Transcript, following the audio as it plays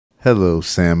Hello,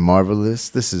 Sam Marvelous.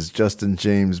 This is Justin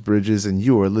James Bridges, and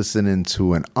you are listening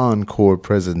to an encore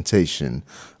presentation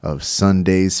of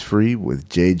Sundays Free with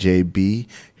JJB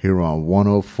here on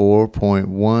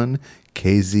 104.1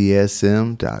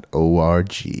 KZSM.org.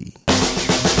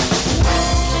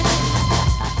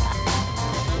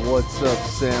 What's up,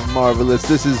 Sam Marvelous?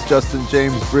 This is Justin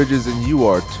James Bridges, and you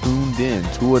are tuned in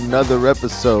to another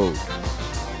episode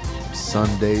of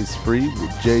Sundays Free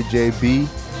with JJB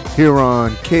here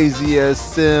on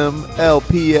KZSM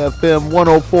LPFM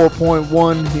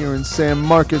 104.1 here in San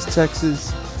Marcos,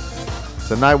 Texas.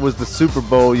 Tonight was the Super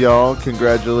Bowl, y'all.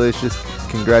 Congratulations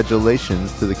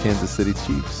to the Kansas City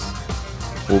Chiefs.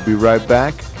 We'll be right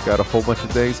back. Got a whole bunch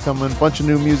of things coming. Bunch of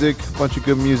new music, bunch of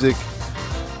good music.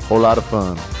 Whole lot of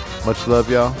fun. Much love,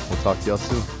 y'all. We'll talk to y'all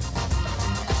soon.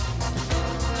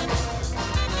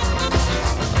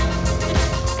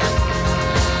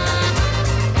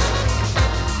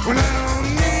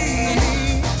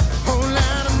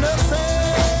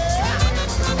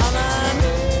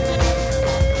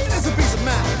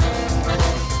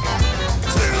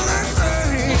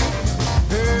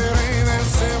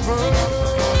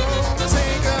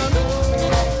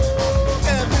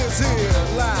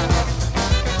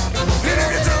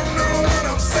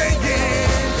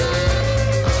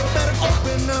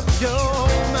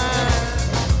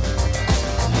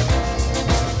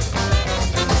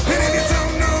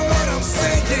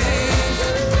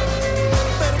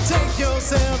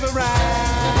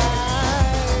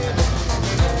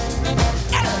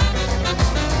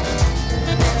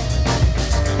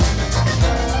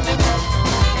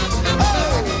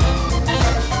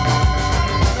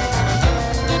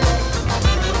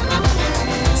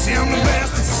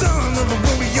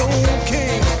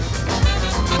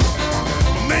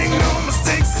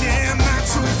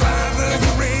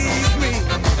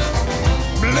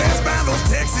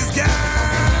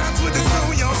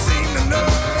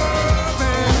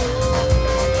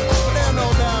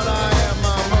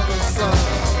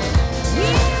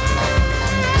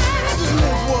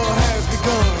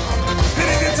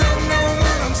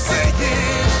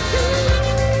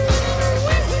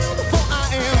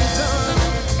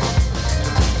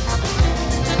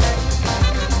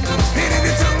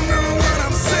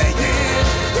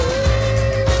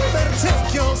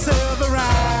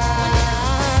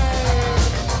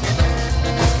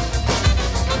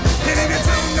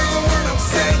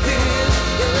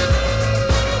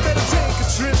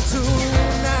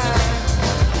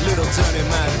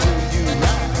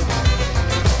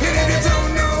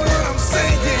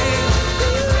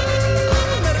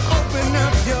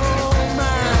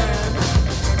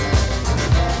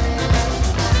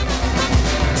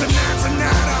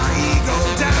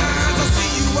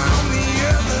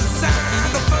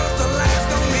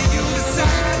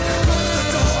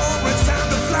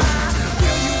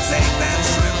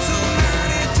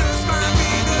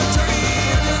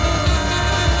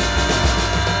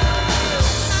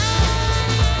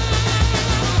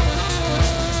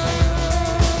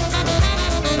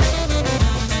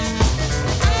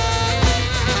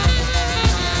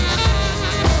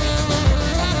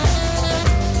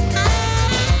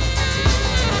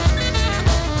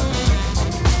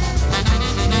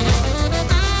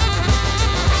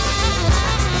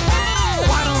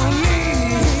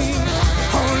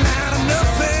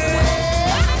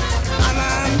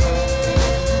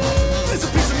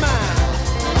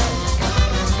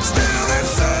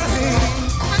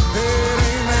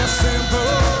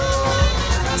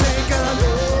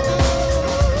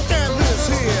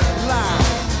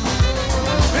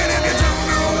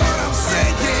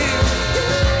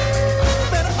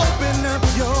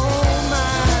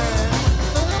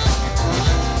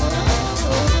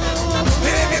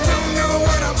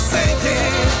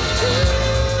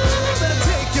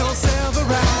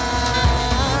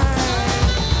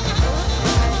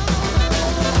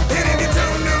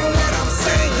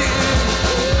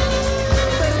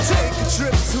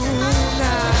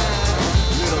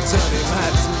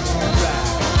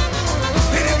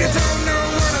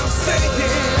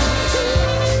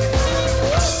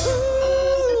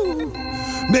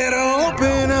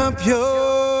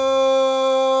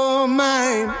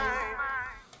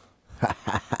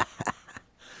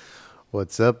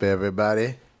 What's up,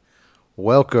 everybody?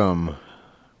 Welcome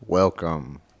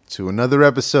to another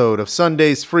episode of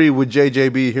Sundays Free with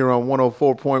JJB here on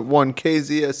 104.1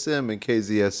 KZSM and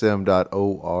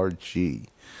KZSM.org.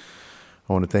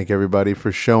 I want to thank everybody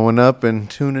for showing up and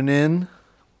tuning in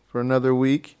for another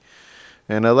week.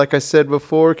 And like I said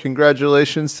before,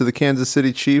 congratulations to the Kansas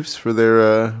City Chiefs for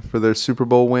their Super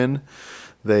Bowl win.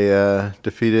 They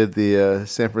defeated the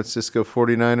San Francisco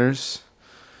 49ers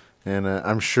And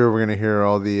I'm sure we're going to hear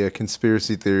all the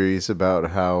conspiracy theories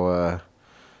about how,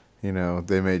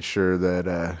 they made sure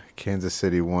that Kansas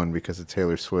City won because of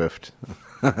Taylor Swift.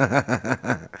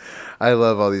 I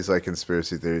love all these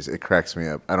conspiracy theories. It cracks me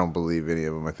up. I don't believe any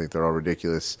of them. I think they're all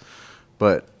ridiculous.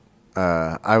 But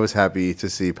I was happy to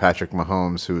see Patrick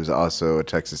Mahomes, who is also a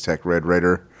Texas Tech Red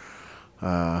Raider,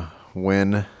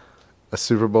 win a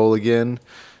Super Bowl again.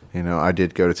 I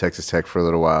did go to Texas Tech for a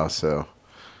little while, so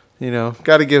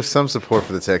got to give some support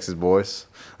for the Texas boys.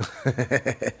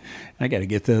 I got to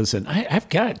get those, and I've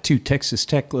got 2 Texas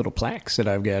Tech little plaques that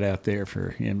I've got out there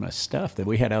in my stuff that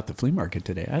we had out the flea market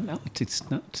today. I'd like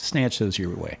to snatch those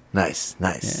your way. Nice.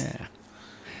 Yeah.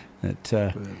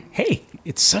 But, hey,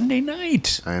 it's Sunday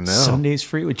night. I know. Sunday's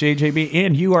free with JJB,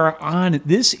 and you are on.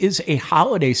 This is a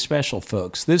holiday special,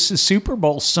 folks. This is Super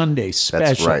Bowl Sunday special.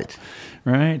 That's right.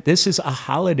 Right, this is a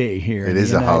holiday here in the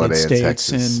United States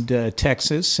and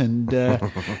Texas, and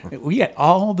we got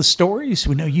all the stories.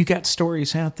 We know you got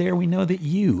stories out there. We know that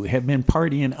you have been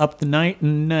partying up the night,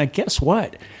 and guess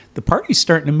what? The party's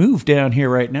starting to move down here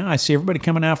right now. I see everybody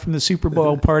coming out from the Super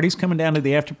Bowl parties, coming down to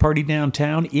the after party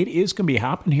downtown. It is going to be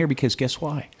hopping here because guess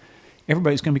why?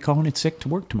 Everybody's going to be calling it sick to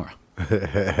work tomorrow.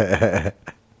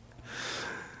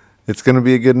 It's going to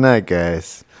be a good night,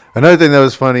 guys. Another thing that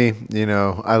was funny,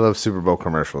 I love Super Bowl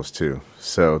commercials too.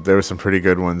 So there were some pretty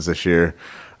good ones this year.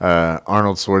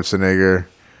 Arnold Schwarzenegger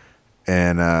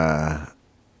and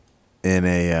in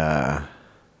a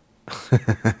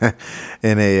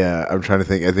I'm trying to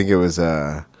think. I think it was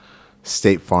a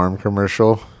State Farm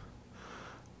commercial.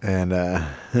 And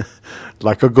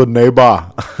like a good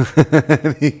neighbor.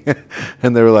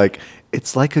 And they were like,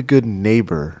 it's like a good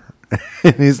neighbor.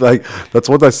 And he's like, that's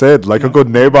what I said, like a good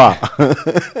neighbor.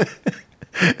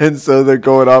 And so they're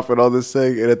going off and all this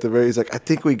thing. And at the very, he's like, I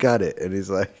think we got it. And he's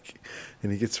like,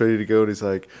 and he gets ready to go. And he's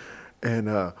like,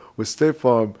 and with State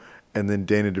Farm. And then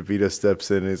Danny DeVito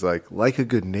steps in and he's like a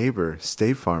good neighbor,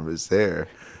 State Farm is there.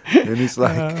 And he's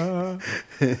like, I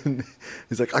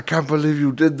can't believe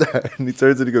you did that. And he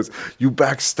turns and he goes, you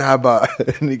backstabber.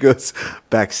 And he goes,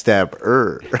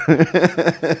 backstabber.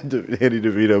 Danny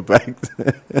DeVito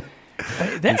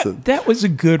That was a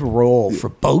good role for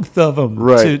both of them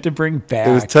to bring back.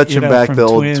 It was touching back the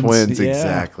old twins. Yeah.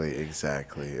 Exactly. It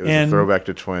was a throwback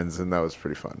to Twins, and that was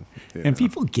pretty fun. And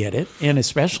people get it, and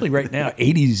especially right now,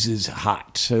 80s is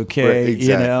hot, okay? Right,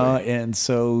 exactly. And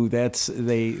so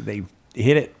they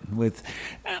hit it with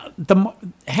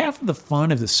half of the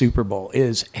fun of the Super Bowl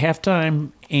is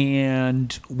halftime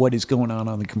and what is going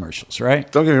on the commercials,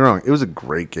 right? Don't get me wrong. It was a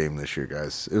great game this year,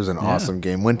 guys. It was an awesome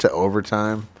game. Went to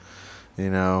overtime.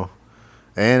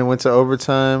 And went to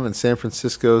overtime, and San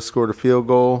Francisco scored a field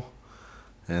goal,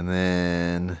 and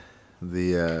then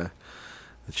the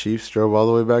Chiefs drove all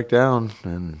the way back down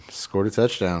and scored a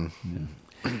touchdown.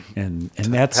 Yeah. And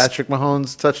that's Patrick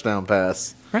Mahomes' touchdown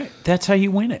pass. Right, that's how you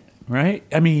win it, right?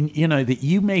 I mean, that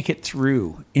you make it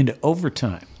through into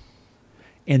overtime,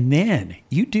 and then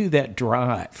you do that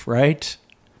drive, right,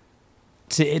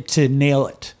 to nail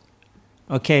it.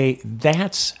 Okay,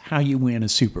 that's how you win a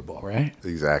Super Bowl, right?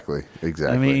 Exactly.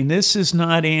 I mean, this is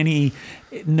not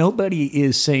nobody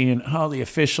is saying, oh, the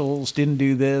officials didn't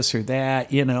do this or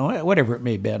that, whatever it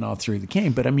may have been all through the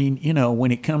game. But I mean,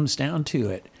 when it comes down to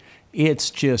it,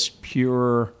 it's just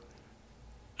pure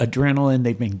adrenaline.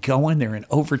 They've been going, they're in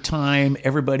overtime.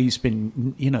 Everybody's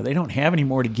been, they don't have any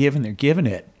more to give and they're giving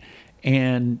it.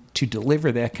 And to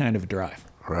deliver that kind of a drive.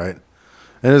 Right.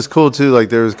 And it's cool, too. Like,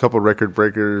 there was a couple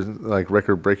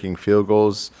record-breaking field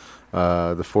goals.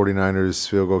 The 49ers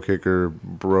field goal kicker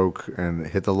broke and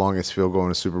hit the longest field goal in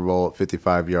a Super Bowl at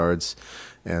 55 yards.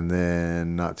 And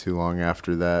then not too long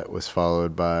after that was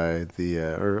followed by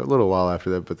or a little while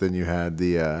after that, but then you had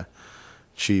the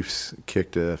Chiefs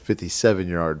kicked a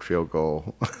 57-yard field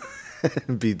goal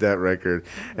and beat that record.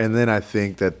 And then I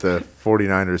think that the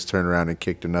 49ers turned around and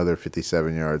kicked another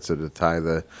 57 yards to tie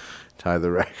the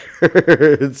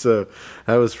record. So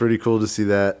that was pretty cool to see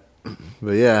that.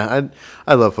 But yeah,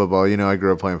 I love football. I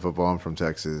grew up playing football. I'm from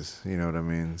Texas. You know what I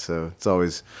mean? So it's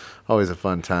always a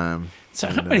fun time. So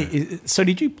so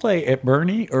did you play at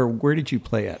Bernie, or where did you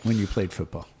play at when you played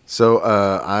football? So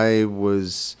I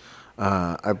was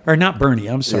or not Bernie,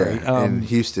 I'm sorry. Yeah, in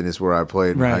Houston is where I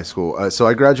played in high school. So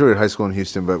I graduated high school in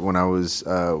Houston, but when I was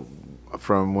when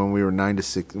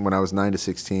I was 9 to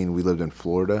 16, we lived in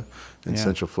Florida, in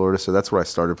Central Florida. So that's where I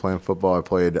started playing football. I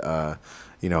played, I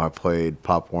played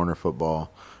Pop Warner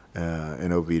football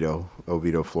in Oviedo,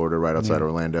 Florida, right outside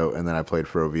Orlando, and then I played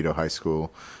for Oviedo High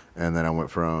School, and then I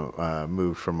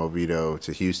moved from Oviedo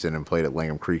to Houston and played at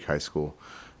Langham Creek High School,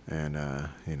 and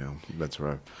that's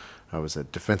where I was a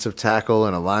defensive tackle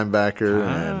and a linebacker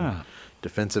and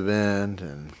defensive end,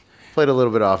 and played a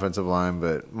little bit of offensive line,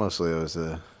 but mostly I was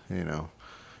a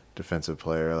defensive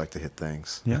player. I like to hit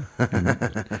things. Yeah,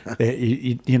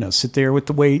 sit there with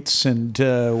the weights and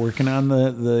working on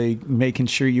the making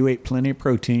sure you ate plenty of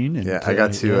protein. And, I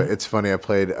got to. It's funny. I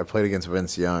played against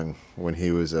Vince Young when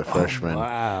he was a freshman.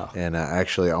 Wow! And I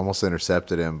actually almost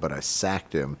intercepted him, but I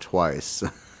sacked him twice.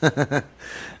 And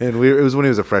it was when he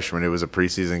was a freshman. It was a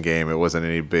preseason game. It wasn't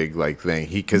any big thing.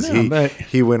 He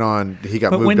went on. He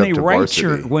got moved up to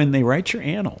varsity. When they write your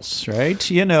annals,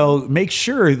 right? Make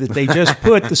sure that they just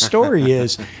put the story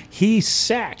is he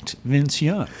sacked Vince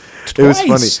Young twice. It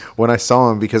was funny when I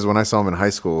saw him in high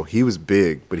school. He was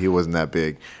big, but he wasn't that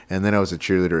big. And then I was a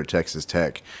cheerleader at Texas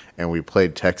Tech, and we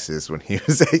played Texas when he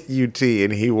was at UT,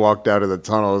 and he walked out of the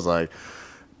tunnel. I was like,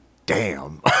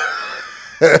 damn.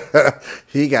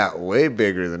 He got way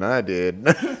bigger than I did.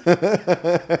 The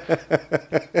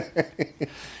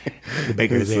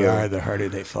bigger they are, the harder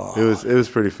they fall. It was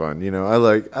pretty fun. I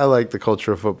like the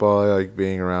culture of football. I like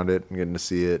being around it and getting to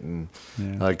see it, and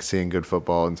I like seeing good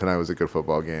football. And tonight was a good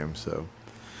football game. So,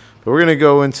 but we're gonna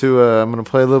go into. I'm gonna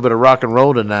play a little bit of rock and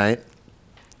roll tonight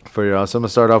for y'all. So I'm gonna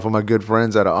start off with my good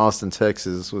friends out of Austin,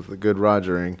 Texas, with the good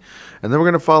Rogering, and then we're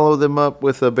gonna follow them up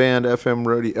with a band FM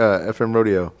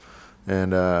Rodeo.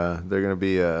 And they're going to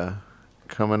be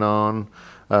coming on.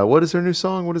 What is their new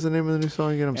song? What is the name of the new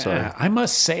song again? I'm sorry. I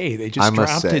must say, they just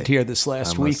dropped it here this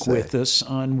last week with us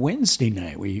on Wednesday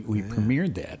night. We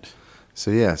premiered that.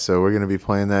 So we're going to be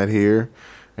playing that here.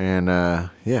 And,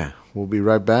 we'll be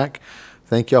right back.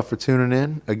 Thank y'all for tuning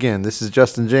in. Again, this is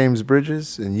Justin James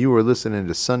Bridges, and you are listening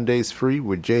to Sundays Free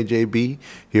with JJB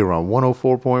here on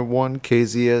 104.1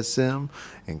 KZSM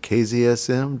and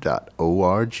KZSM.org.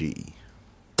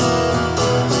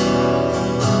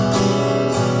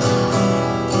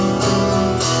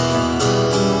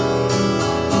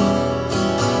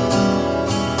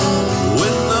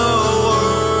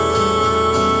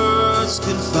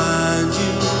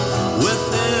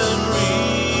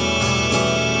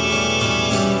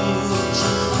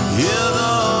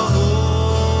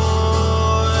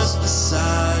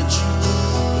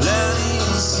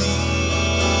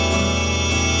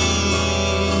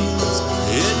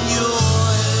 In your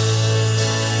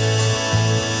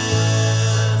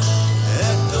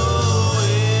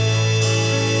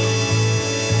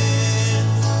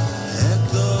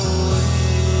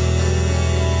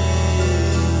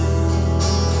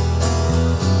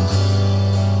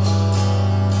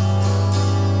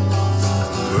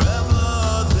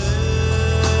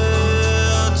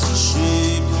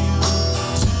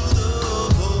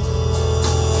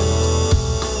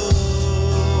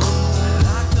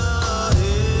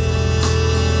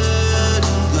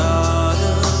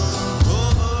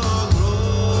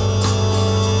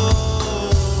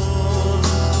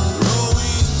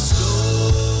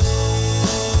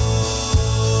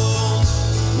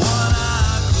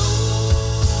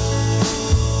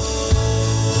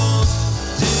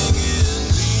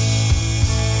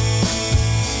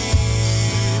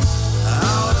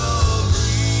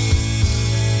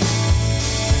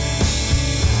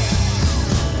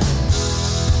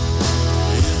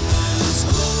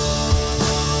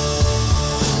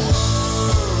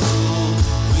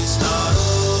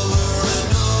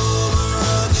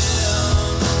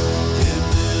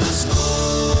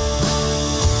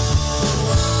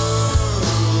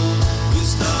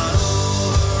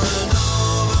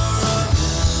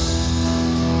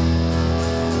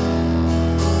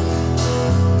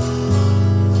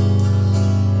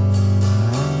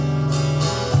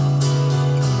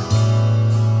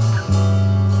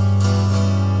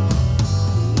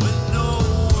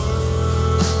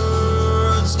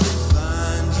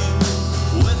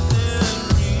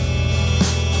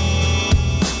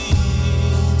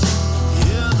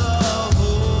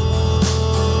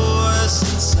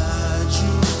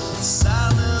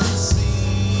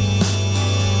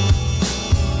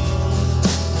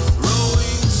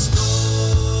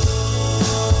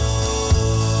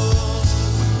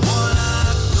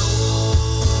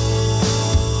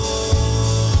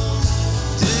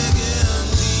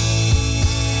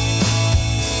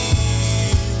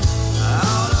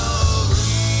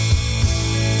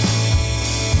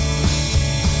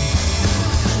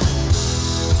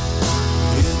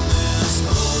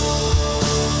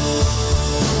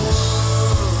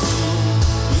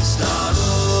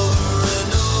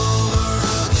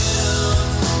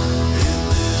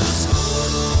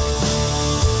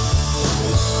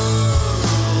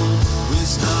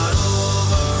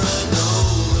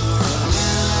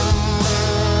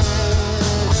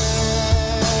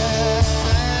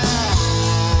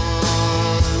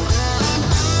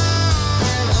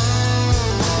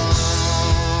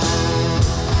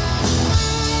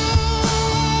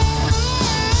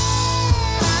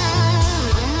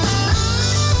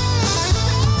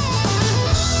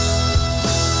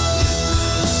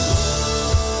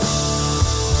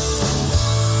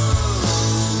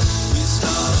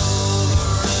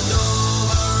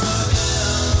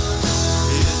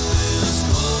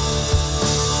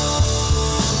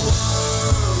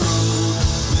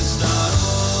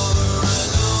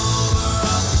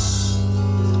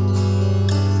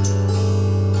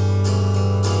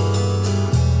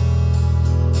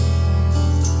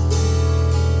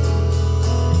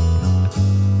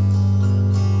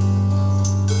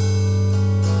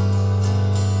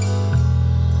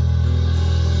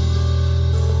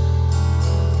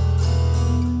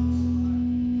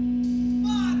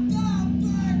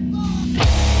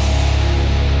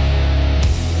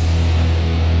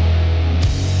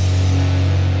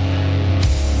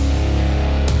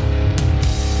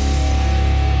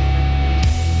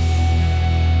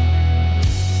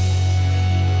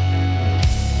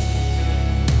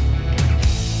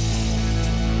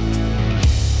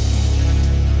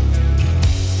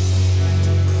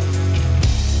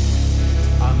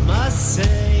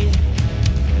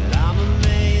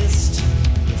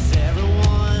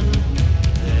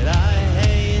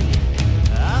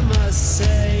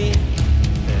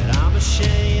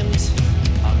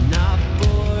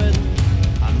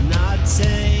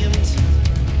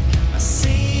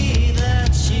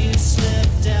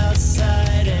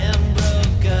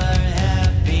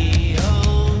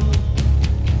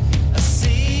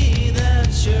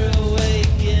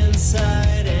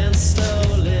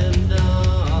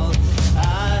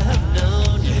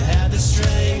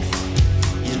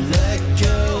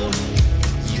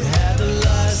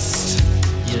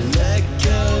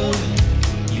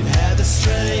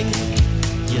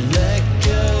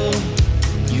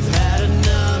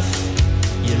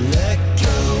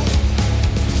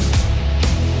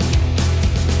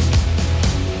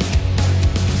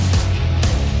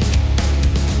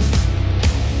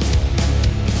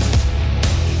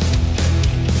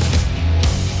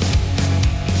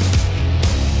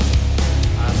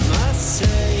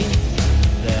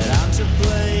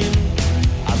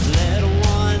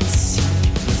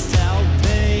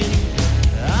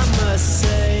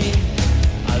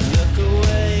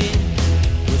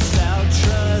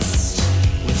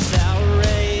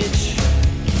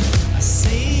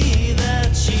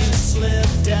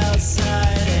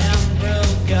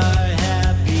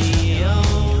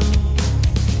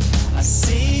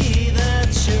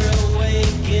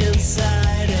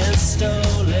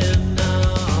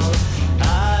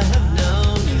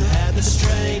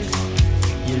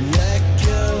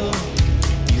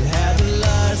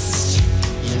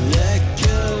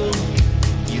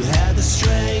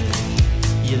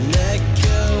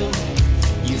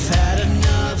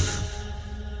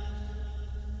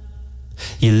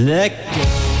You let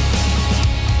go.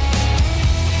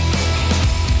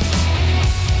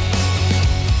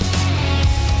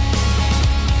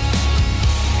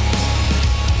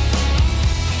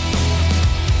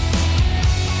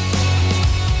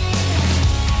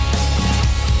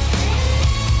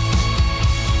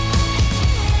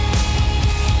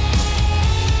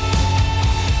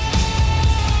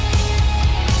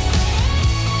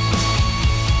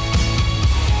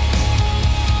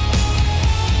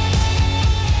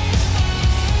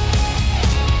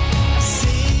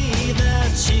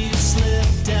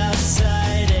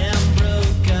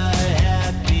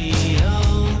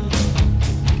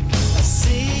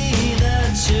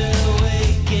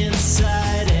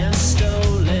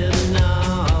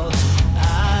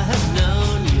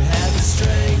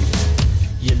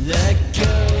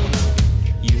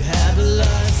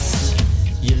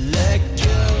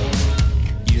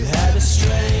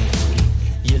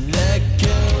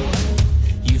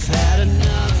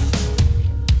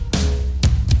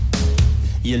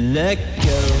 You let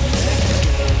go.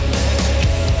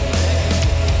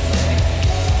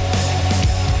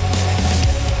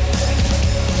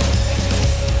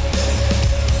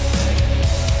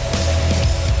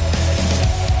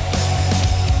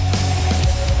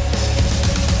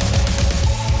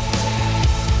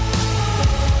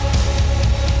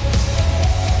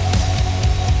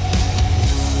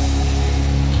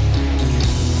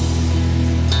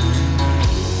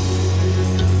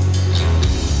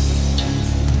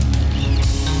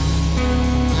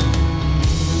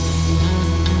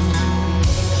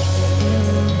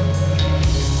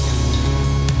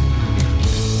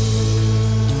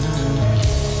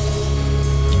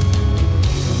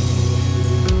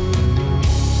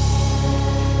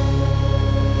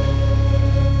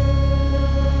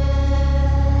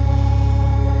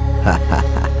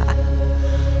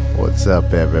 What's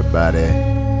up, everybody?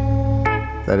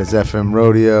 That is FM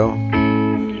Rodeo.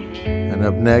 And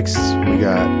up next, we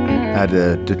got at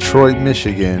Detroit,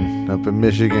 Michigan. Up in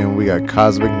Michigan, we got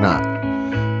Cosmic Knot.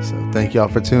 So thank y'all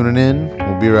for tuning in.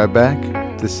 We'll be right back.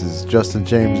 This is Justin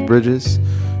James Bridges.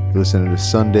 You're listening to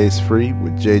Sundays Free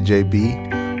with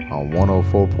JJB on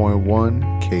 104.1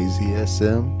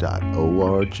 KZSM.org.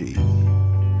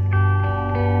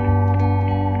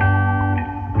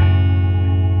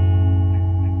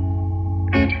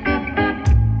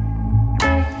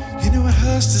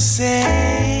 To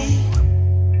say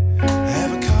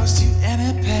ever caused you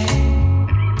any pain,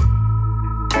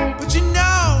 but you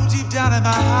know deep down in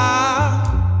my heart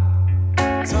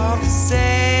it's all the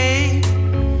same.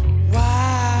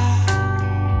 Why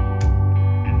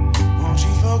won't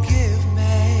you forgive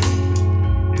me?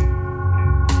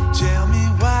 Tell me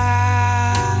why.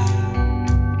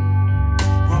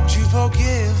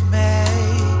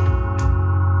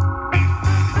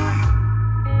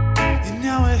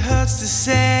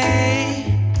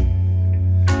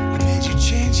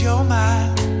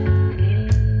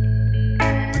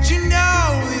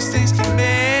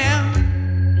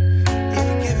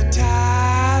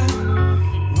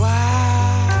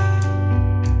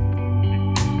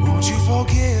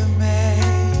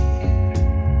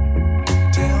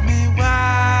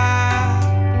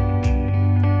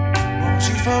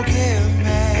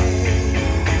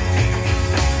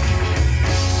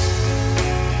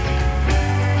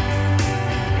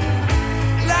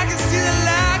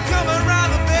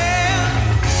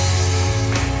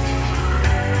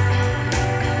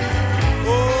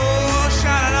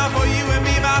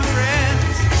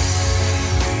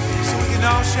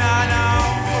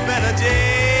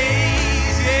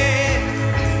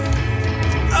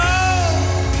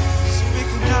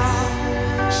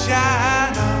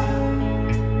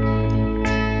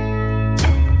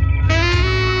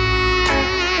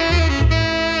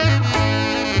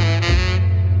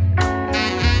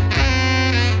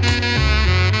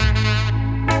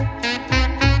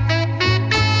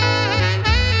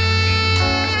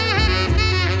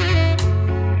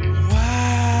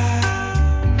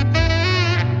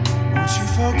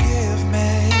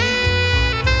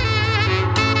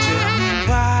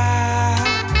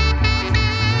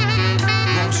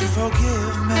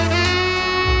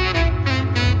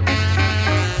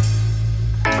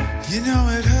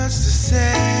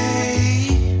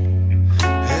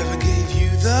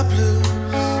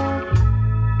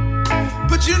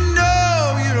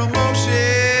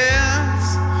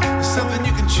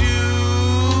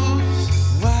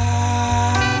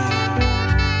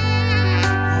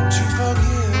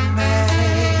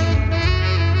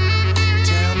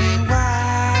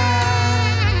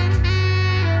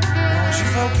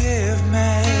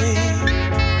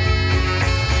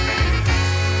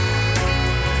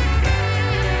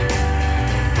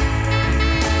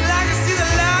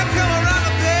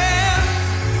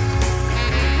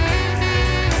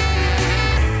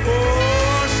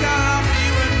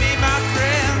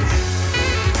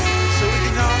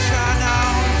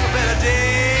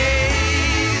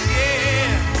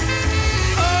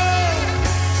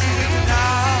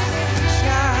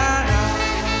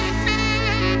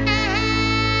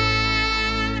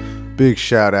 Big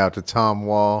shout out to Tom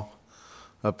Wall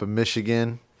up in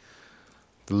Michigan,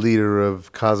 the leader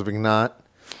of Cosmic Knot.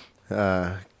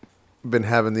 Been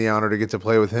having the honor to get to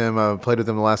play with him. I've played with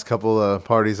him the last couple of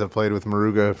parties. I've played with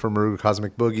Maruga for Maruga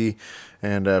Cosmic Boogie.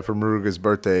 And for Maruga's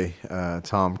birthday,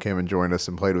 Tom came and joined us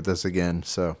and played with us again.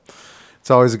 So it's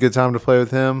always a good time to play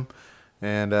with him.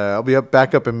 And I'll be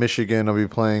back up in Michigan. I'll be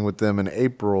playing with them in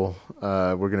April.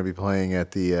 We're going to be playing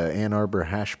at the Ann Arbor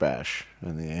Hash Bash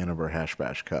and the Ann Arbor Hash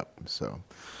Bash Cup. So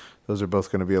those are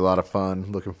both going to be a lot of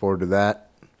fun. Looking forward to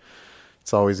that.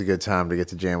 It's always a good time to get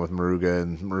to jam with Maruga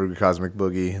and Maruga Cosmic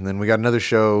Boogie. And then we got another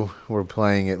show we're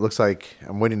playing. It looks like,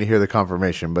 I'm waiting to hear the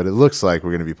confirmation, but it looks like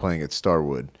we're going to be playing at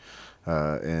Starwood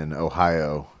in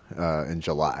Ohio in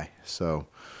July. So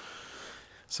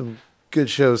some good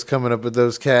shows coming up with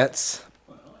those cats.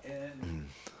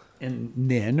 And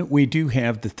then we do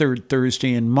have the third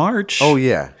Thursday in March. Oh,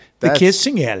 yeah. The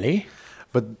Kissing Alley.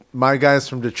 But my guys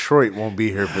from Detroit won't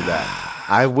be here for that.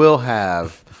 I'm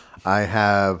going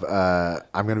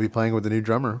to be playing with the new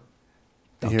drummer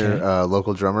here,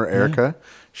 local drummer, Erica. Yeah.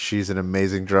 She's an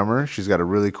amazing drummer. She's got a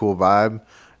really cool vibe.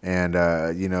 And,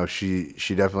 she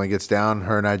definitely gets down.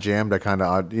 Her and I jammed.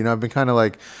 I've been kind of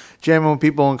like jamming with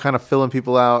people and kind of filling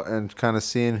people out and kind of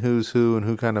seeing who's who and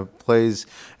who kind of plays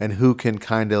and who can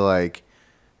kind of like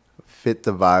fit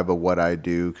the vibe of what I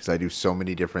do, because I do so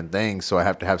many different things. So I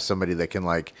have to have somebody that can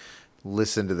like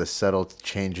listen to the subtle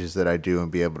changes that I do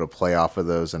and be able to play off of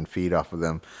those and feed off of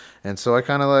them. And so I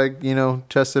kind of like,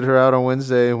 tested her out on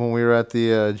Wednesday when we were at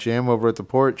the jam over at the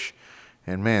porch.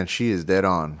 And man, she is dead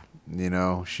on.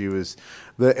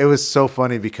 It was so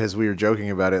funny because we were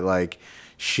joking about it. Like,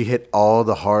 she hit all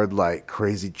the hard, like,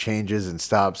 crazy changes and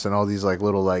stops and all these, like,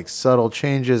 little, like, subtle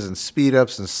changes and speed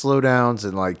ups and slow downs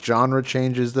and, like, genre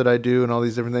changes that I do and all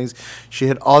these different things. She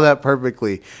hit all that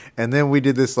perfectly. And then we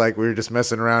did this, like, we were just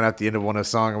messing around at the end of one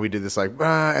song and we did this, like,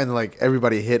 and, like,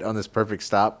 everybody hit on this perfect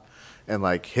stop and,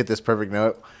 like, hit this perfect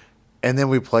note. And then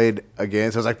we played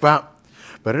again. So I was like, bah.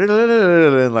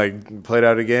 And like played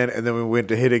out again, and then we went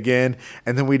to hit again,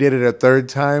 and then we did it a third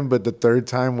time, but the third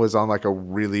time was on like a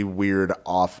really weird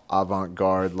off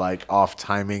avant-garde, like off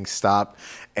timing stop,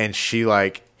 and she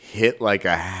like hit like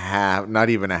not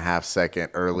even a half second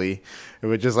early. It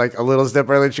was just like a little step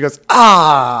early, and she goes,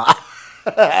 ah.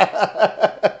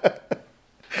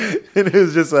 And it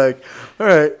was just like, all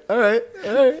right.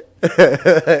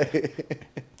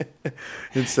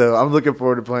 And so I'm looking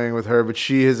forward to playing with her, but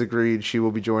she has agreed she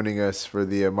will be joining us for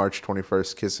the March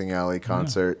 21st Kissing Alley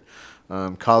concert.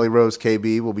 Collie Rose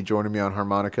KB will be joining me on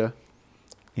harmonica.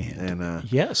 And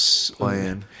yes,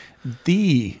 playing.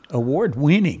 The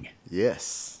award-winning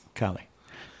Collie.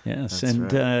 Yes, That's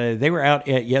and right. They were out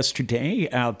yesterday,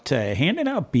 handing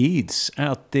out beads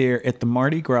out there at the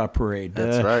Mardi Gras parade.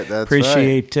 That's right.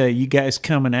 Appreciate you guys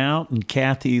coming out, and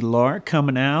Kathy Lark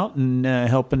coming out and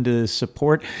helping to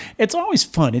support. It's always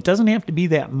fun. It doesn't have to be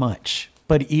that much,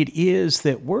 but it is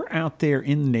that we're out there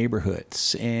in the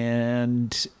neighborhoods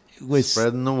and with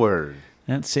spreading the word.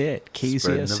 That's it.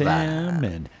 KZSM,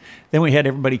 and then we had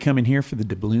everybody come in here for the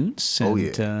doubloons.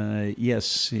 And,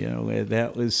 yes,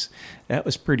 that was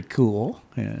pretty cool,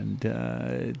 and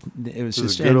it was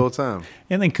just a good old time.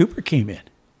 And then Cooper came in.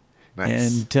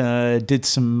 Nice. And did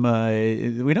some.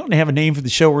 We don't have a name for the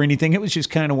show or anything. It was just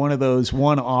kind of one of those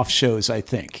one-off shows, I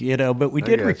think. But we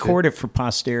did record it for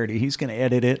posterity. He's going to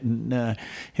edit it, and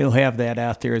he'll have that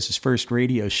out there as his first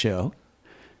radio show.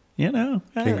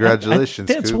 Congratulations!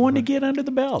 That's Coop. one to get under the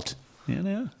belt.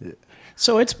 Yeah.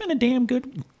 So it's been a dang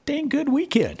good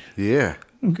weekend. Yeah.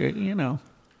 Okay,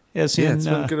 it's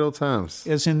been good old times.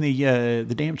 As in the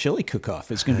damn chili cook-off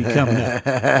is going to be coming up.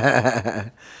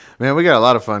 Man, we got a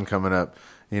lot of fun coming up.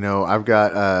 I've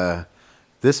got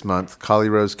this month. Collie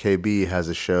Rose KB has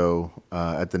a show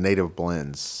at the Native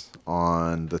Blends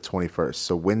on the 21st.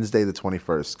 So Wednesday the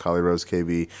 21st, Collie Rose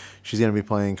KB. She's going to be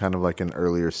playing kind of like an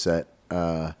earlier set.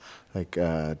 2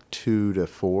 to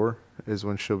 4 is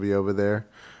when she'll be over there.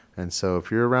 And so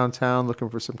if you're around town looking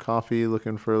for some coffee,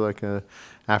 looking for like a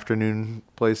afternoon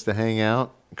place to hang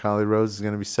out, Collie Rose is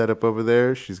going to be set up over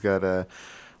there. She's got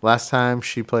last time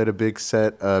she played a big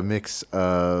set, mix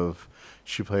of,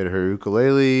 she played her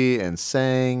ukulele and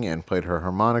sang and played her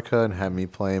harmonica and had me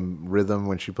playing rhythm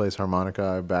when she plays harmonica.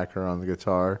 I back her on the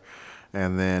guitar.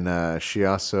 And then she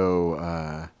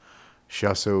also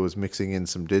was mixing in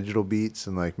some digital beats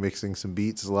and like mixing some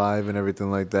beats live and everything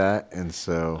like that. And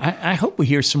so I hope we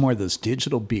hear some more of those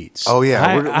digital beats. Oh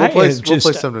yeah, we'll play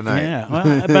some tonight.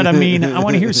 Yeah, but I mean, I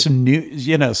want to hear some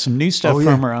new stuff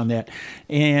from her on that.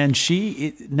 And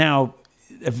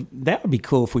that would be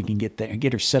cool if we can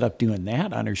get her set up doing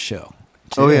that on her show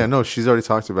too. Oh yeah, no, she's already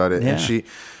talked about it, Yeah. and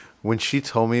when she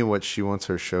told me what she wants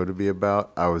her show to be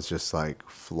about, I was just like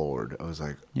floored. I was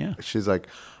like, yeah. She's like,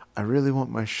 I really want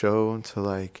my show to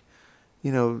like,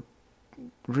 you know,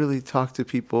 really talk to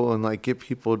people and like get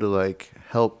people to like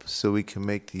help so we can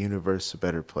make the universe a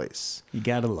better place. You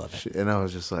gotta love it. And I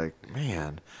was just like,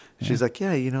 man. She's like,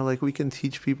 yeah, you know, like we can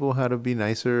teach people how to be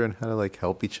nicer and how to like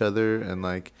help each other and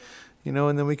like, you know,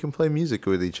 and then we can play music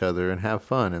with each other and have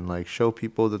fun and like show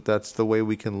people that that's the way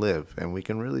we can live and we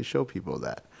can really show people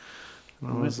that. And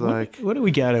I was like, what do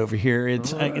we got over here?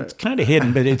 It's kind of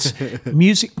hidden, but it's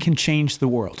music can change the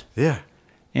world. Yeah.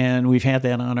 And we've had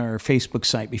that on our Facebook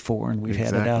site before, and we've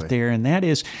had it out there. And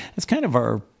that's kind of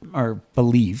our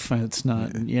belief. It's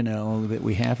not, you know, that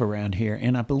we have around here.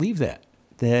 And I believe that.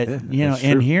 You know,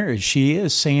 and here she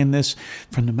is saying this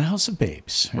from the mouths of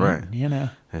babes. Right. You know.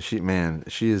 And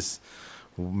she is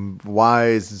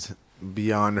wise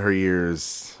beyond her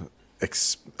years,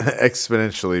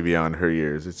 exponentially beyond her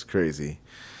years. It's crazy,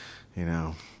 you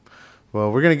know.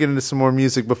 Well, we're going to get into some more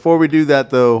music. Before we do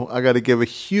that, though, I got to give a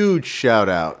huge shout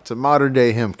out to Modern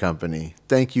Day Hemp Company.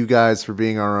 Thank you guys for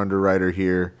being our underwriter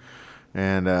here.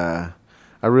 And I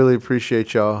really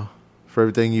appreciate y'all for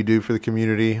everything you do for the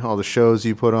community, all the shows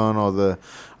you put on, all the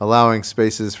allowing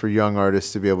spaces for young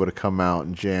artists to be able to come out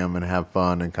and jam and have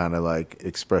fun and kind of like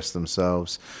express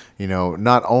themselves. You know,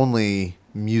 not only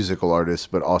musical artists,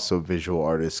 but also visual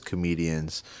artists,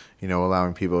 comedians, you know,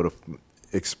 allowing people to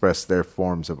express their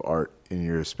forms of art in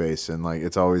your space. And like,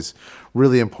 it's always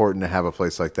really important to have a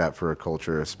place like that for a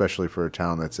culture, especially for a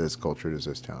town that's as cultured as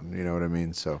this town. You know what I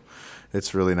mean? So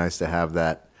it's really nice to have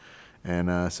that.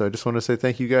 And so I just want to say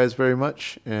thank you guys very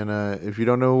much. And if you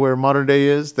don't know where Modern Day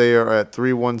is, they are at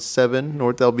 317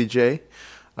 North LBJ,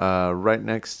 right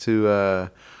next to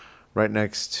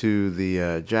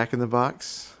the Jack in the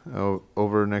Box,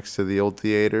 over next to the old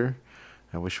theater.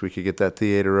 I wish we could get that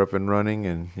theater up and running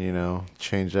and, you know,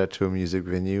 change that to a music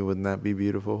venue. Wouldn't that be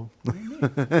beautiful? Put it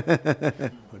out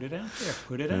there.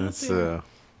 Put it out there.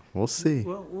 We'll see.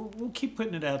 We'll keep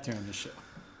putting it out there on the show.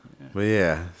 But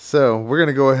yeah, so we're going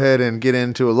to go ahead and get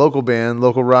into a local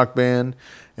rock band,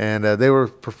 and they were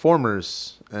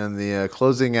performers and the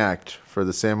closing act for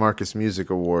the San Marcos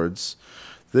Music Awards.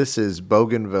 This is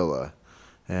Bougainvillea,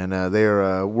 and they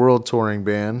are a world touring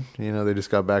band. You know, they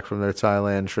just got back from their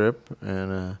Thailand trip,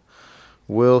 and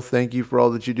Will, thank you for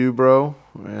all that you do, bro,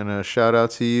 and shout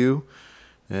out to you.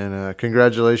 And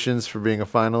congratulations for being a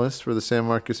finalist for the San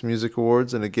Marcos Music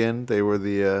Awards. And again, they were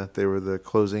the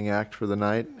closing act for the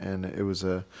night, and it was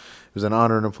an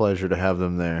honor and a pleasure to have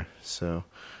them there. So,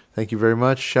 thank you very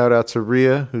much. Shout out to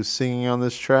Rhea, who's singing on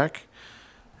this track.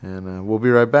 And we'll be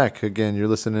right back. Again, you're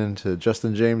listening to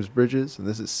Justin James Bridges, and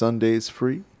this is Sundays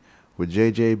Free with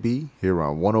JJB here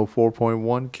on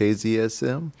 104.1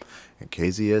 KZSM and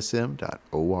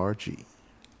KZSM.org.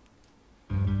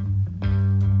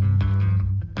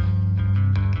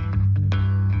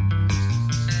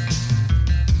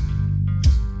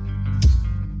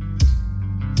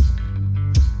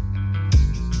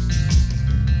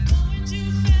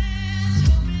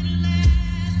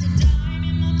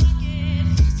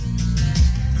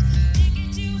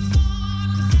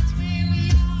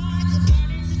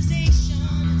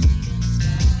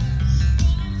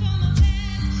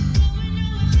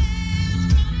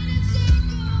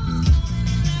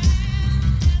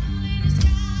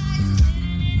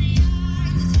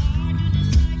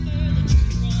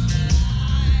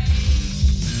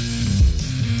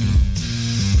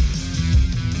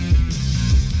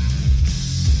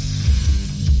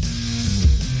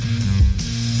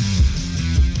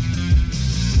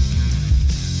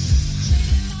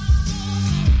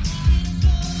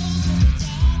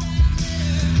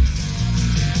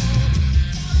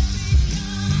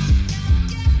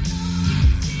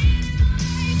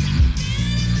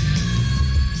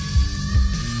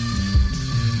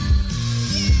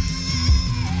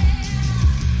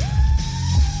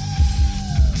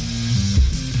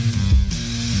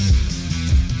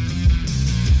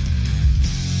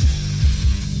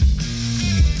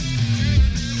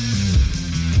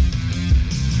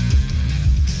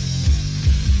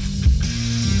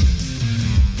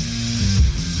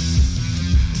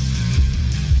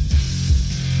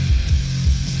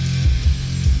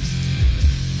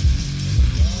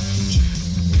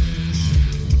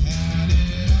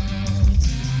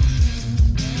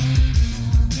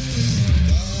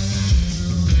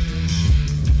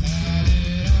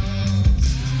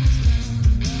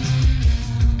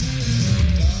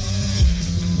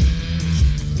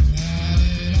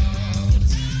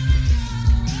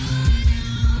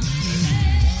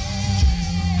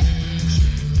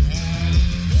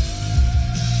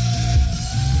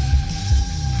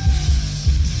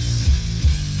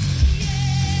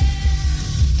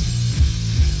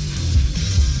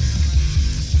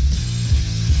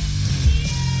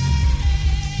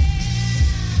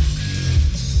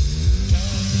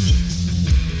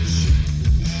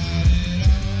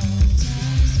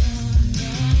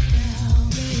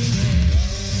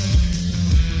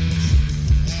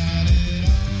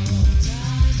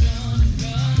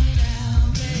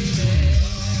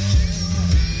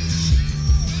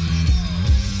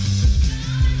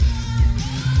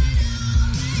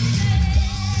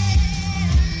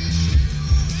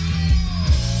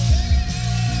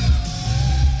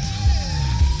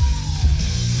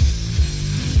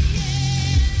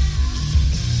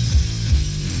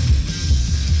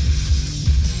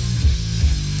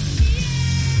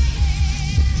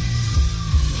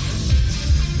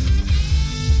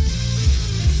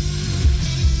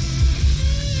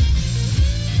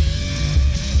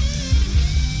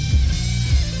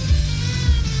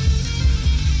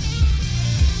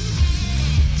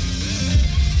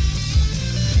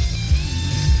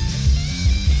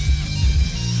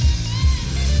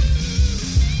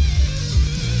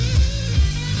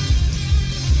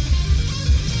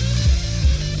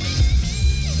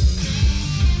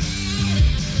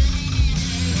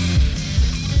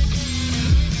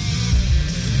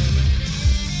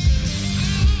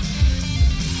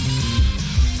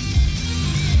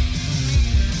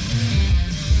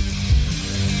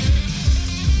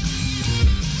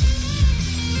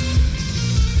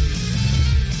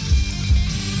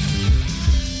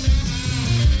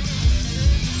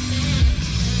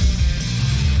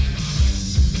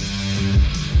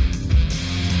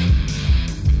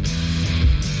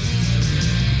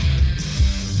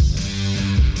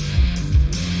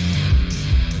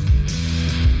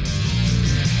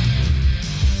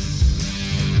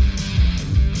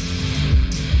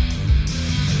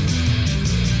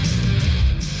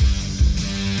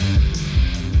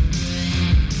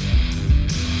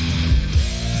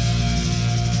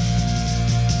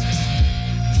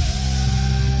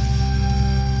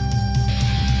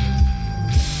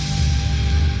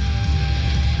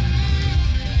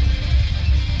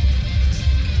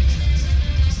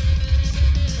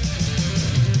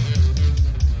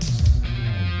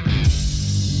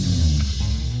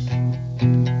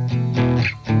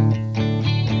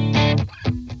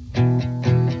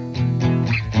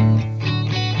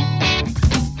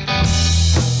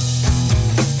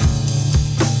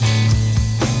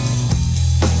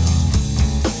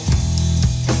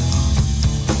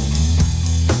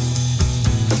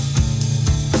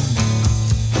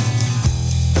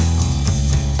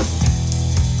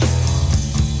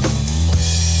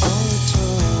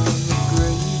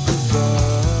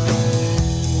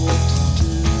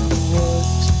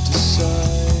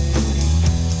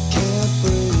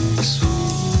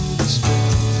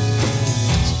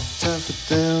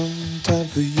 for them, time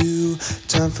for you,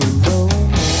 time for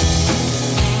romance.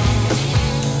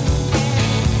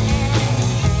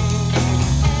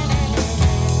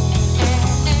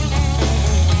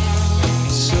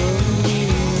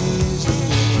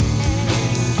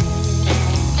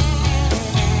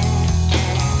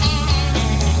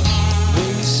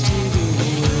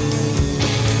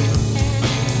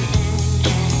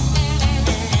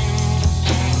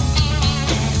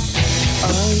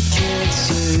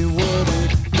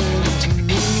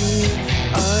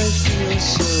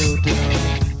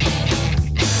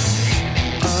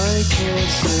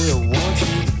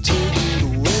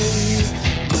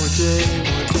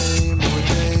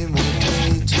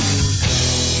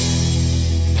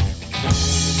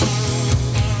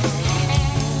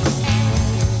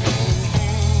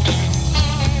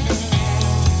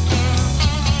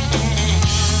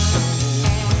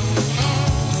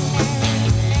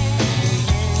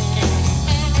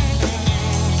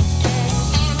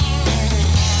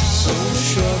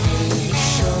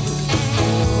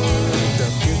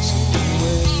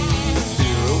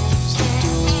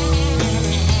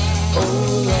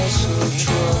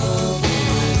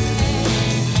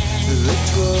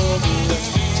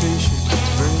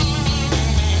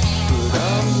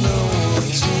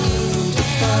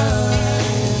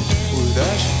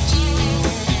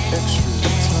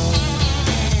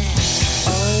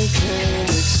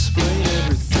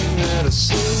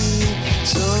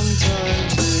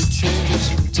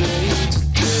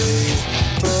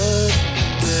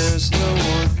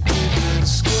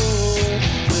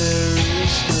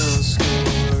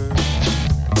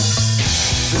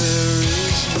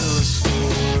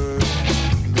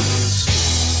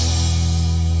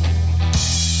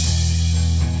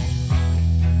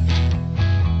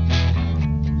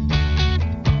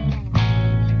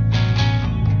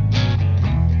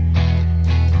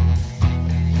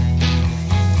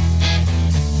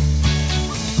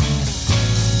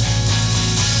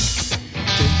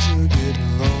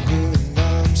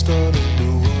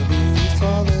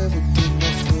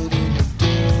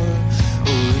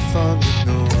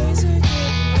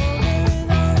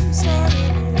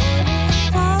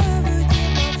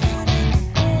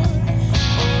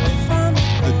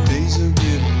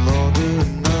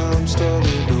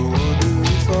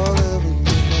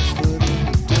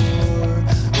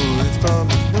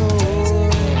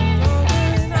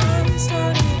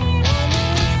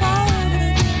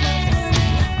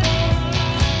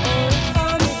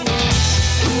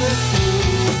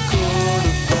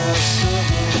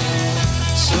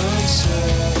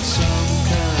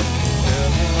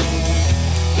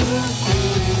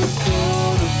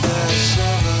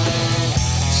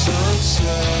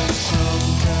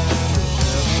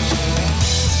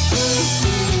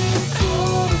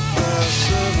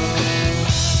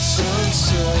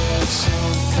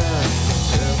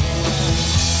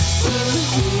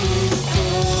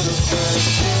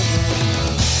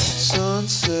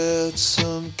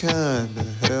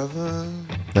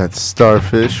 That's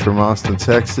Starfish from Austin,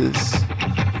 Texas.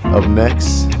 Up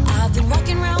next,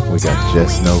 we got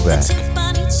Just Novak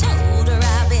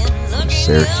from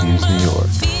Syracuse, New York.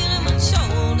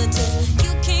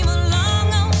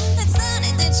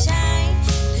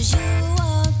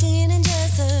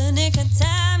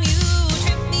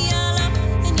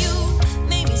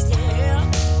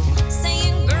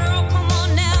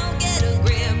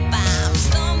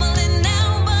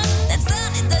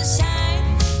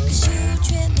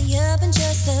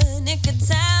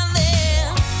 Yeah.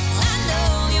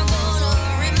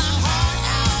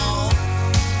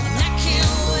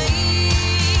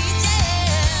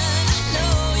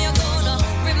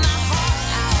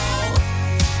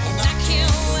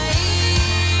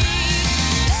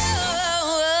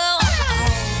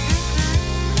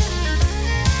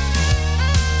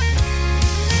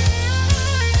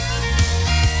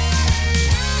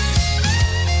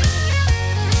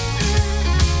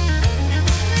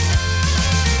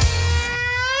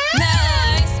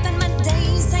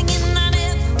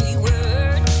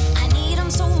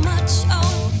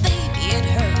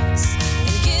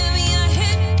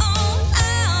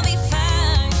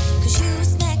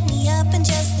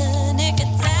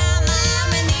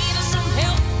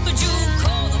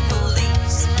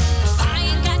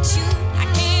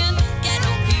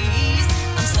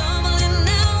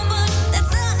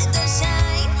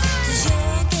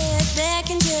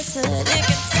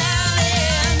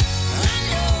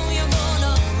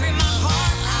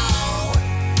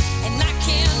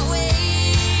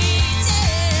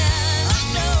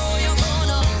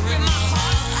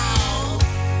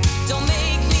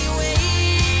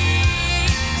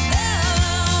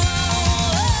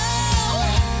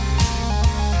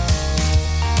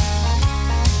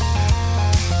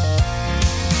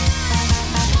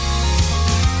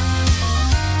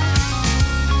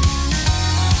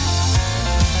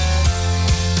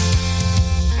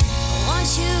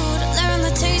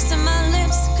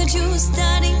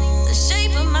 body, the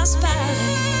shape of my spine.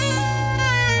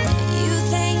 You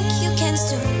think you can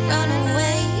still run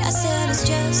away. I said it's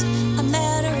just a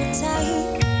matter of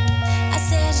time. I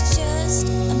said it's just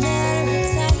a matter of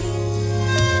time.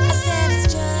 I said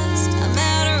it's just a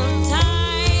matter of time.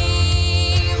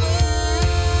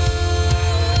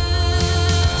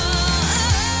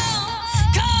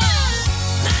 Cause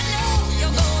I know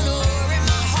you're gonna rip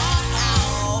my heart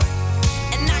out,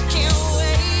 and I can't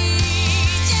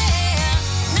wait, yeah.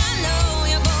 I know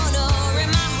you're gonna rip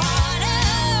my heart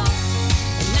out,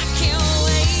 and I can't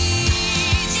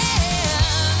wait, yeah.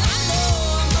 I know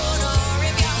I'm gonna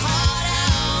rip your heart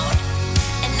out,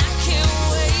 and I can't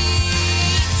wait,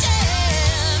 yeah.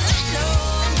 I know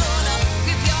I'm gonna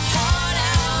rip your heart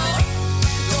out.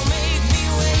 Don't make me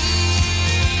wait.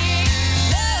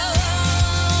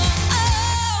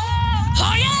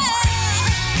 Oh yeah.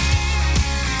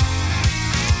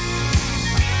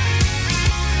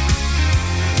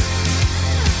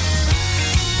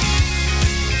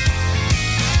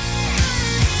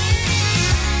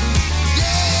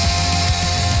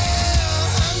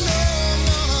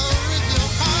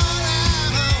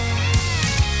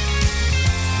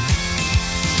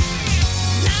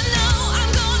 I know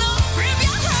I'm gonna rip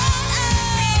your heart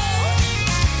out.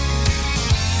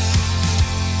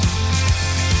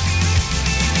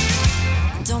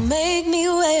 Don't make me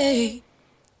wait.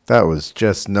 That was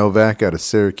Jess Novak out of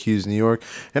Syracuse, New York.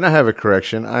 And I have a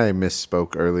correction. I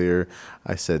misspoke earlier.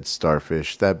 I said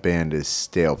Starfish. That band is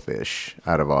Stalefish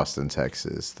out of Austin,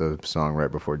 Texas. The song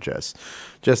right before Jess.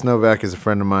 Jess Novak is a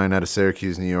friend of mine out of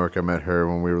Syracuse, New York. I met her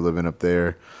when we were living up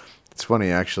there. It's funny,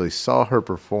 I actually saw her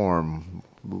perform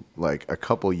like a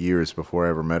couple years before I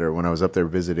ever met her when I was up there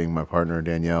visiting my partner,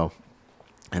 Danielle.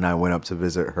 And I went up to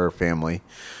visit her family.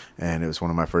 And it was one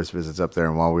of my first visits up there.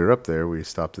 And while we were up there, we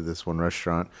stopped at this one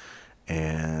restaurant.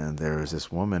 And there was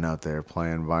this woman out there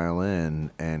playing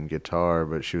violin and guitar.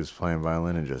 But she was playing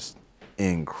violin and just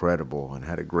incredible and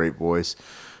had a great voice.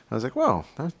 I was like, wow,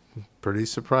 I'm pretty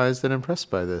surprised and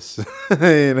impressed by this.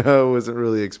 I wasn't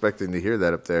really expecting to hear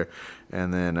that up there.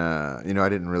 And then, I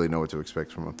didn't really know what to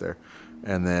expect from up there.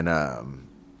 And then, I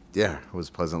was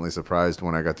pleasantly surprised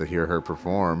when I got to hear her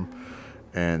perform.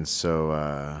 And so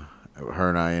her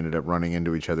and I ended up running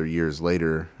into each other years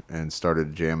later and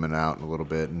started jamming out a little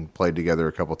bit and played together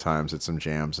a couple times at some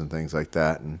jams and things like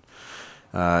that. And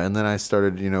then I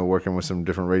started, working with some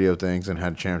different radio things and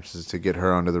had chances to get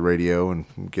her onto the radio and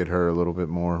get her a little bit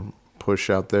more push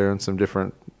out there and some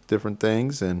different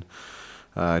things. And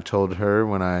I told her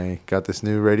when I got this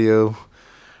new radio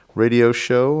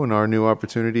show and our new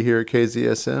opportunity here at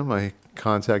KZSM, I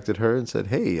contacted her and said,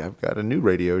 hey, I've got a new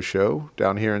radio show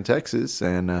down here in Texas,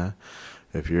 and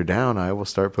if you're down, I will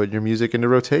start putting your music into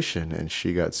rotation. And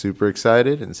she got super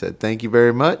excited and said, thank you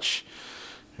very much.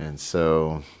 And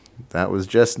so that was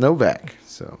Jess Novak.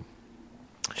 So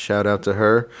shout out to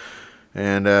her.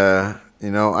 And,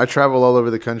 I travel all over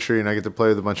the country and I get to play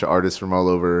with a bunch of artists from all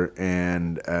over.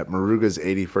 And at Maruga's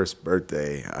 81st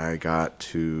birthday, I got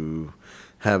to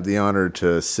have the honor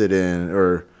to sit in,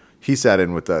 or he sat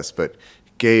in with us, but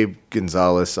Gabe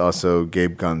Gonzalez, also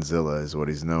Gabe Gonzilla is what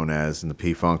he's known as in the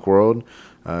P-Funk world.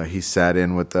 He sat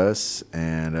in with us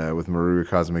and with Maruga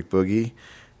Cosmic Boogie.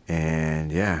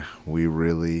 And yeah, we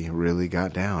really, really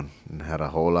got down and had a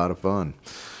whole lot of fun.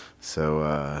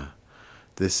 So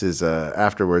this is,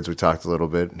 afterwards we talked a little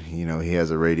bit. He has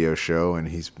a radio show and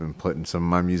he's been putting some of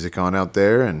my music on out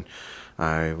there. And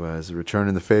I was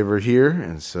returning the favor here.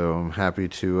 And so I'm happy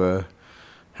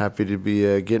to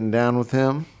be getting down with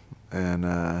him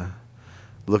and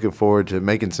looking forward to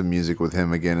making some music with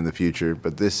him again in the future.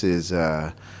 But this is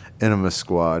Enema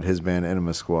Squad, his band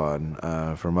Enema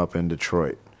Squad from up in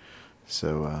Detroit.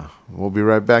 So we'll be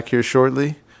right back here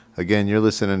shortly. Again, you're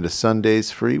listening to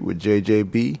Sundays Free with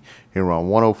JJB here on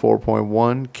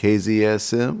 104.1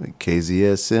 KZSM and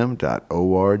KZSM.org.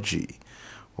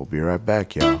 We'll be right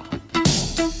back, y'all.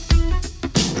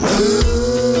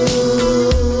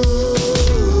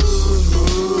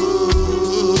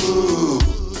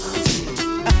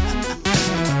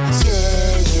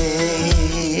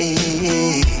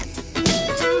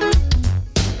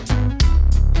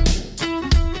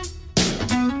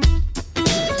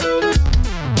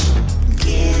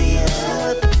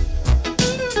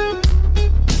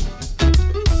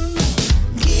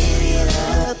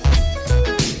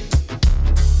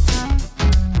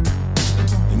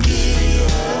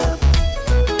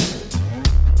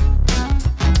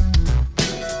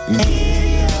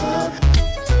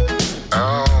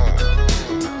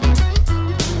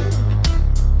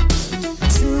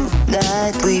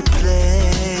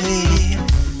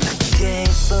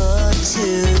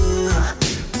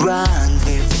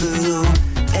 Rendezvous through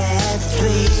at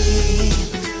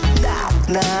 3. Knock,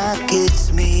 knock,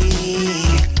 it's me.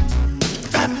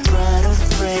 I brought a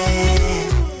friend.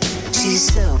 She's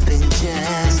hoping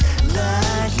just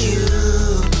like you.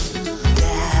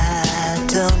 I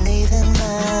don't even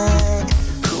mind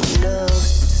who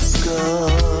knows the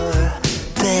score.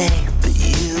 Baby,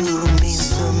 you mean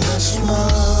so much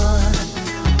more.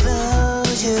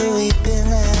 Close your weeping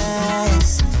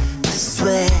eyes. I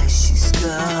swear she's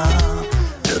gone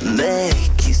to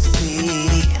make you see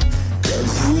that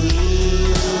we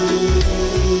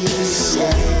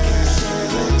share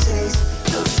the taste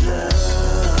of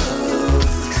love.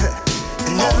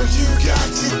 And all you got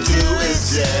to do is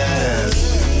just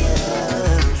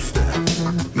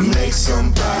make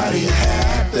somebody happy.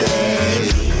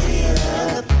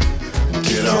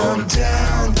 Get on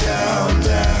down, down,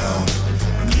 down.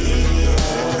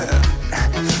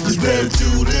 You better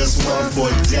do this one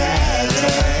for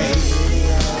daddy.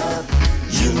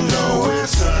 You know it,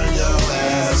 turn your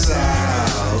ass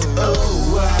out. Oh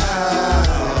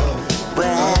wow,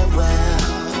 well, well,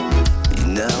 you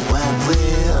know I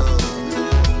will.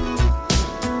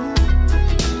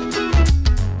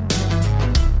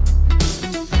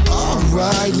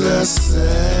 Alright, let's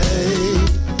say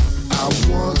I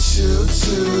want you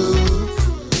to,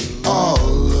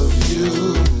 all of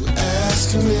you,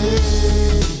 ask me.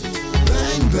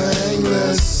 Bang, bang,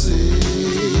 let's see.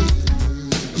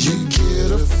 You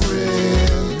get a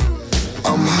friend.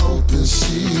 I'm hoping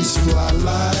she's fly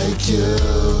like you.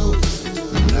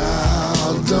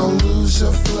 Now, don't lose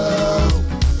your flow.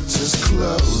 Just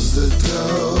close the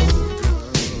door.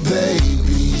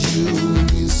 Baby, you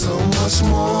mean so much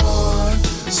more.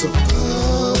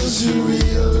 Suppose you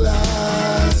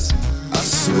realize, I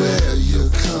swear you'll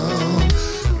come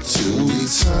to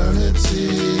eternity.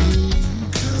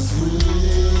 'Cause we,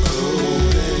 oh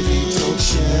baby, don't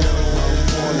you know I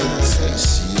wanna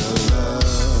taste your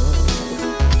love.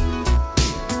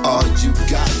 All you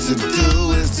got to do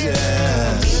is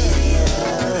just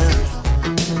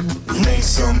make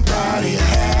somebody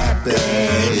happy.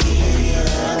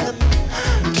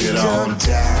 Get on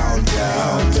down,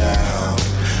 down, down.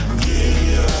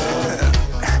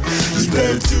 You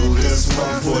better do this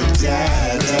one for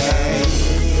daddy.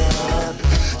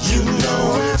 You know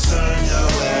it, turn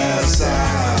your ass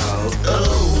out.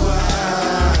 Oh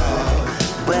wow,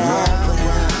 well,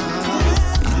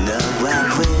 you know I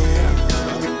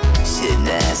will. Shit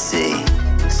nasty,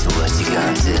 so what you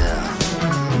gonna do?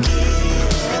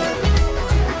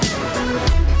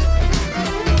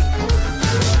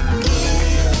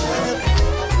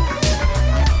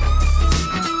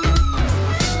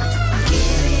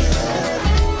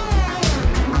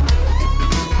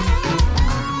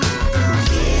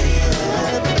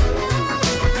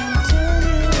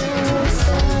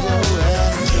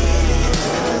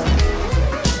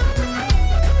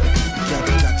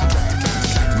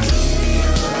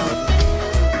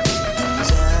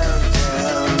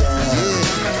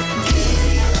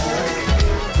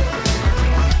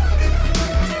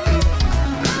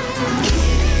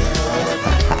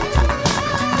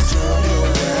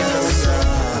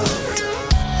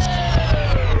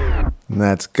 And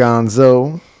that's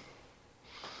Gonzo.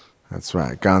 That's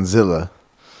right, Gonzilla.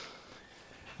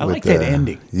 I like that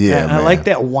ending. Yeah, I like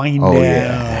that wind down.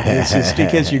 Yeah. It's just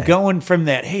because you're going from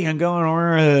that, hey, I'm going,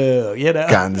 you know.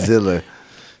 Gonzilla.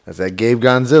 That's that Gabe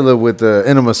Gonzilla with the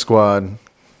Enema Squad.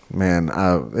 Man,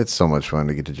 it's so much fun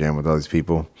to get to jam with all these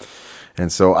people.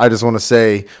 And so I just want to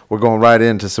say we're going right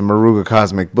into some Maruga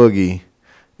Cosmic Boogie.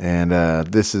 And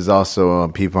this is also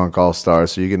on P-Funk All-Star,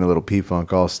 so you're getting a little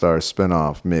P-Funk All-Star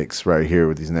spinoff mix right here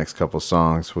with these next couple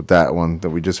songs with that one that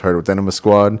we just heard with Enema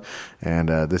Squad. And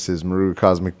this is Maruga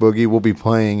Cosmic Boogie. We'll be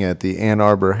playing at the Ann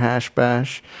Arbor Hash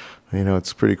Bash. You know,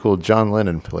 it's pretty cool. John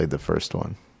Lennon played the first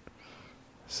one.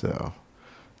 So,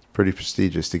 pretty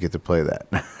prestigious to get to play that.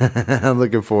 I'm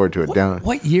looking forward to it.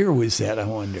 What year was that, I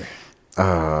wonder?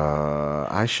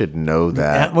 I should know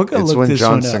that. We're gonna it's look when this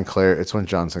John one up. Sinclair. It's when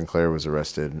John Sinclair was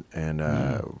arrested and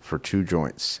for 2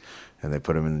 joints, and they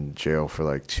put him in jail for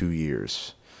like 2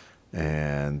 years,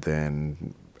 and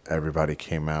then everybody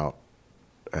came out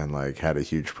and like had a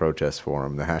huge protest for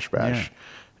him, the Hash Bash,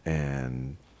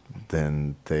 and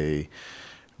then they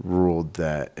ruled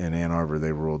that in Ann Arbor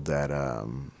they ruled that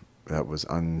that was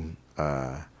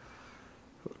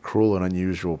cruel and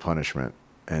unusual punishment.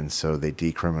 And so they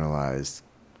decriminalized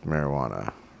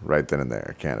marijuana right then and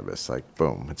there, cannabis. Like,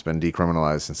 boom. It's been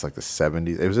decriminalized since like the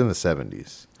 70s. It was in the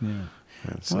 70s. Yeah.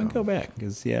 So, Well, I'll go back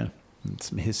because, it's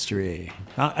some history.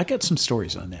 I got some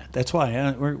stories on that. That's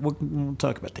why we'll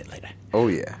talk about that later. Oh,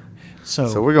 yeah.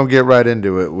 So we're going to get right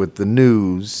into it with the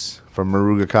news from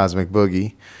Maruga Cosmic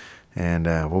Boogie. And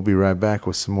we'll be right back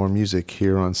with some more music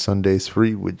here on Sundays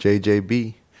Free with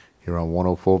JJB here on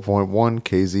 104.1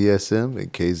 KZSM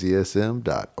and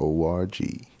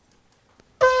KZSM.org.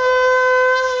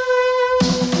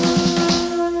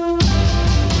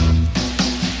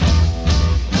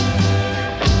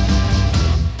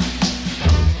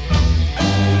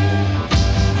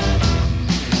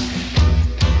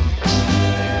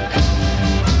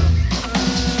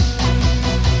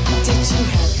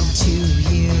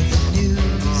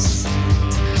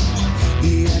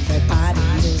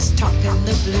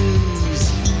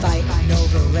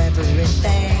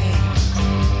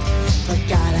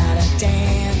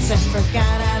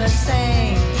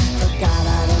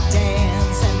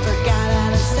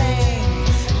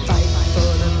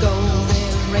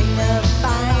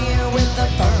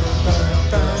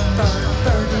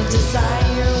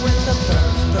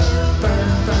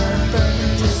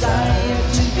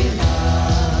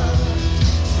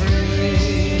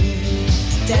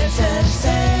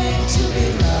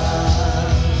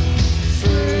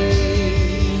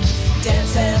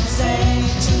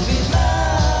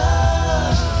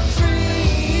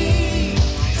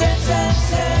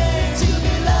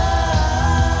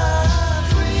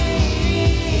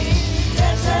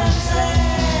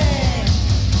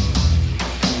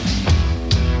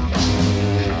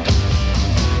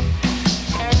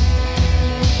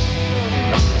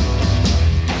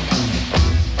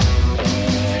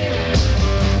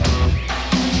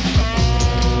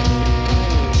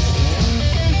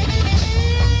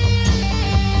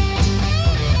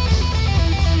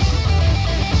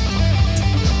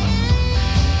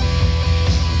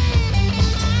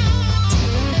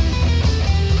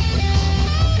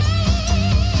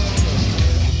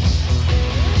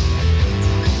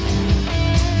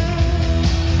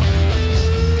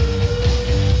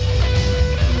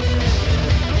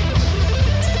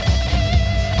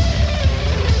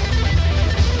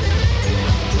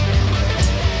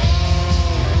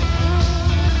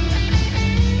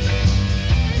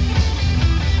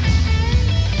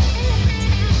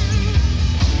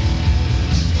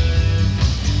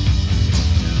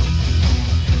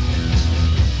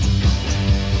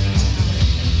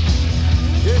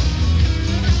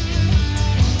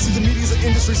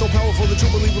 So powerful, the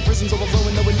true believer prisons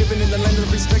overflowing. That we're living in the land of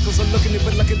the free speckles. So looking at it,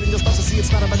 but look at it in your spots to see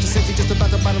it's not about your safety, just about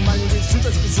the bottom line. It's truth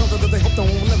that's been something that they hope that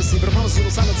we'll never see. But I promise you,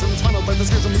 no silence and it's final, but it's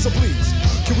scared to me. So please,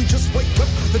 can we just wake up?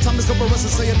 The time has come for us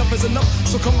to say enough is enough.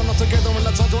 So come on all together and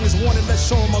let's all join this warning. Let's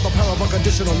show them all the power of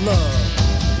unconditional love.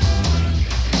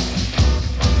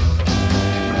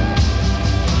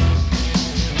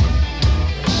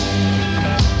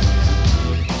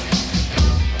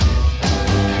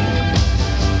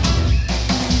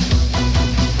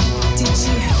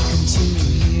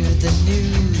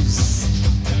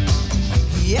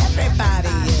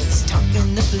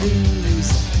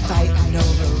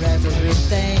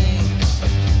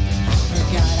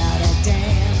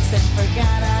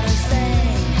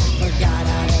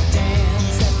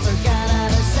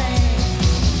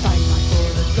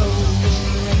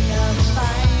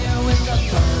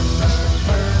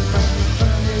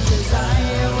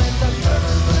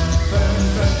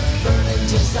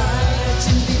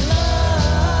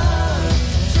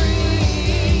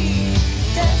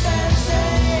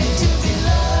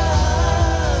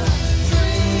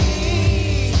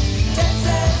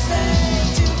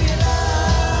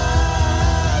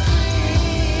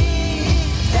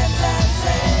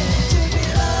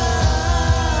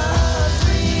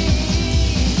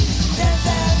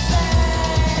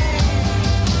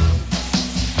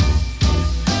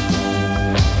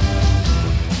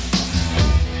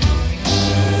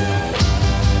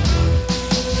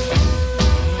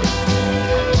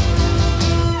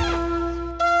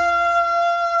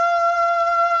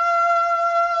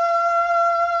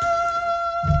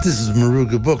 This is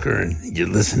Maruga Booker, and you're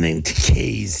listening to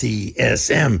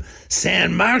KZSM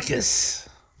San Marcos.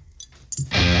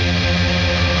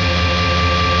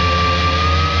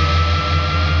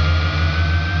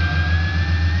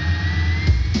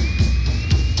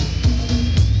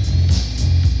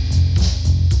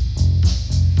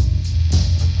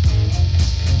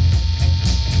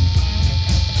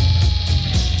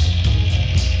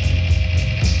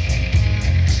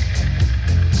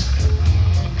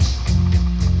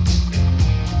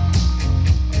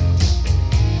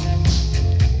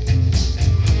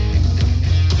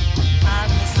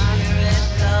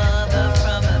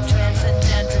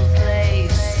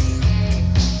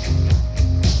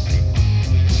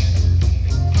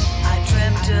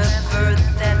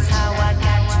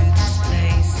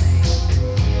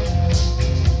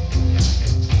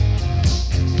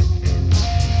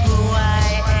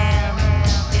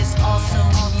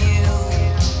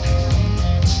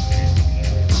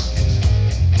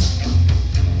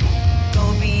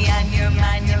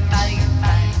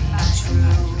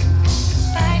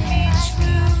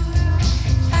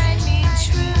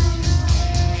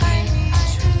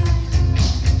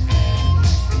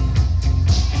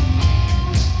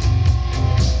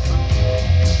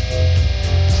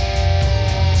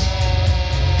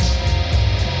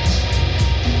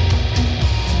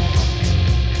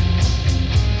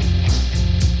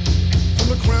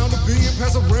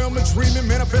 realm of dreaming,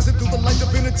 manifested through the light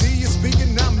divinity. You're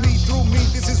speaking, not me, through me.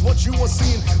 This is what you are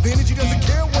seeing. The energy doesn't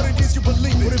care what it is you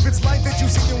believe. But if it's light that you're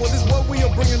seeking, well, this is what we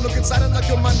are bringing. Look inside and like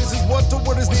your mind. This is what the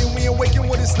word is near. We awaken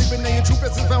what is sleeping. Now your truth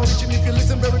has found reaching. If you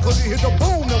listen very close, you hear the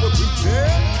boom. Now we're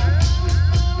preaching.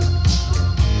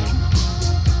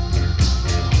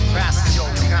 Past your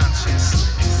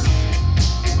consciousness.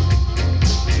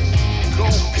 Go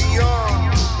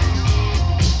beyond.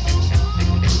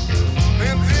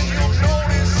 And then you'll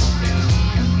notice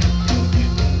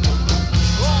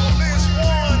all is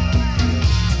one.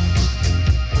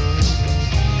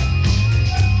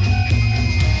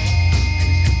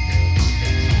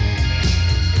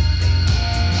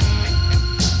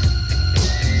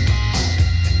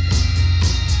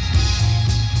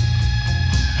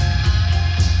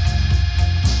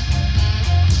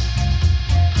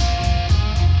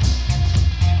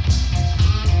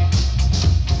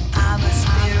 I'm a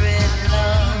spirit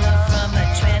love from a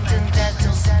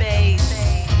transcendental space.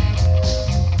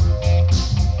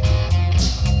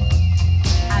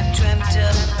 I've dreamt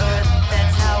of Earth,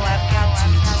 that's how I've got to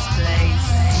this place.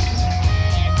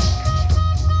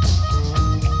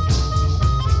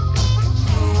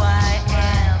 Who I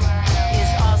am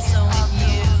is also in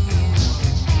you.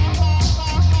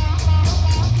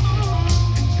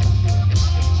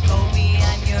 Go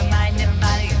beyond your mind and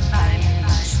body and find me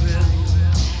true.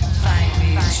 Find me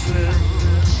true.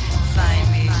 Find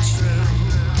me true.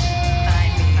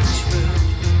 Find me true. Find me true.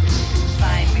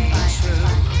 Find me true. Find me true.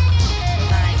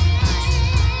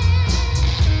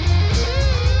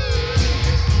 Find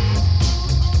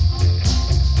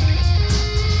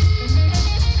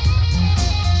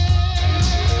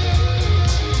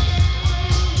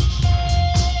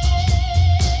me true.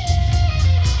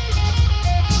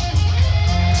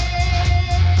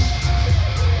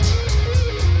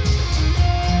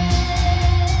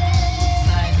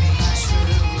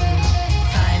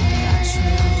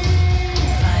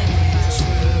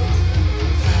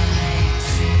 Find me true.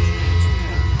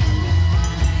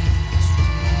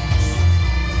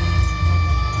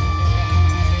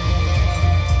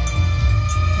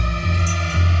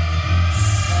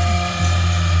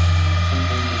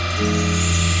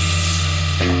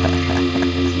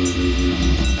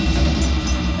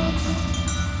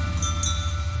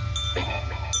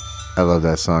 I love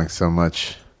that song so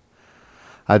much.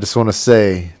 I just want to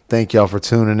say thank y'all for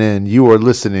tuning in. You are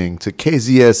listening to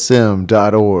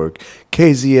KZSM.org,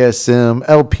 KZSM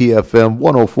LPFM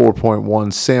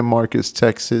 104.1 San Marcos,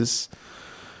 Texas.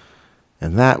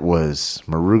 And that was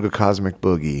Maruga Cosmic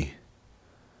Boogie.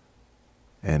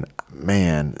 And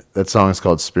man, that song is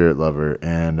called Spirit Lover.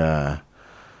 And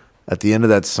at the end of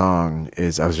that song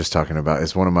is, I was just talking about,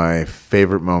 it's one of my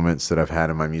favorite moments that I've had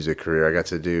in my music career. I got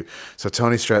to do, so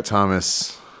Tony Strat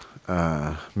Thomas,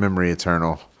 memory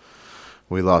eternal.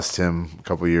 We lost him a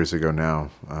couple years ago now.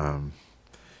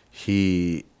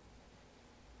 He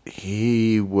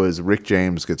was Rick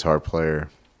James' guitar player,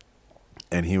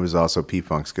 and he was also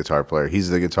P-Funk's guitar player.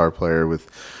 He's the guitar player with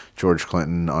George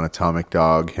Clinton on Atomic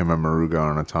Dog, him and Maruga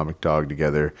on Atomic Dog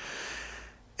together.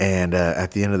 And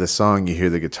at the end of the song, you hear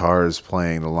the guitars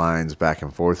playing the lines back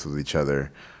and forth with each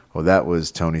other. Well, that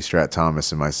was Tony Strat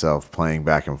Thomas and myself playing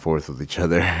back and forth with each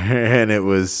other, and it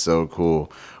was so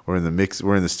cool. We're in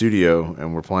the studio,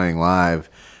 and we're playing live,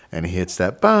 and he hits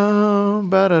that bum,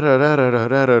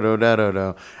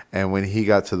 ba-da-da-da-da-da-da-da-da-da. And when he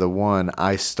got to the one,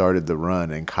 I started the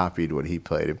run and copied what he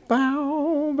played. It,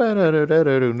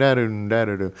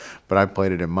 ba-da-da-da-da-da-da-da-da-da. But I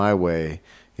played it in my way.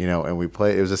 You know, and we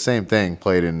played. It was the same thing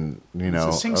played in, a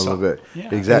little bit.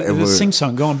 Yeah. Exactly. It was a sing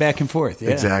song going back and forth. Yeah.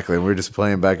 Exactly. And we were just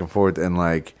playing back and forth, and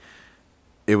like,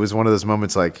 it was one of those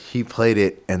moments like he played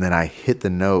it, and then I hit the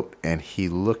note, and he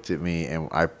looked at me, and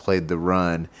I played the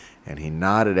run, and he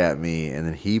nodded at me, and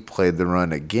then he played the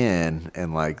run again,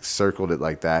 and like circled it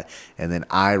like that, and then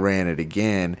I ran it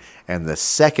again, and the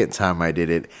second time I did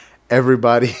it,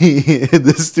 everybody in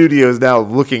the studio is now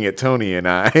looking at Tony and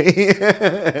I.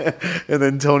 And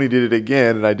then Tony did it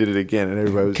again, and I did it again, and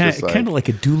everybody was just like... Kind of like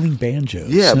a dueling banjos.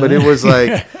 Yeah, but it was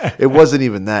like... It wasn't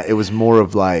even that. It was more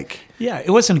of like... Yeah,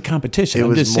 it wasn't a competition. It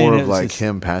was more of like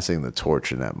him passing the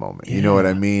torch in that moment. Yeah, you know what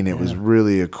I mean? It was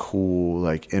really a cool,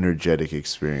 like, energetic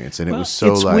experience, and it was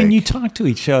so it's like... when you talk to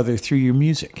each other through your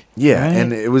music. Yeah, right?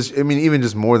 and it was... I mean, even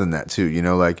just more than that, too. You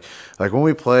know, like when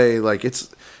we play, like, it's...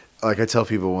 Like I tell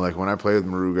people, like when I play with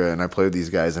Maruga and I play with these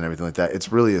guys and everything like that,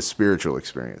 it's really a spiritual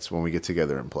experience when we get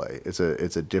together and play. It's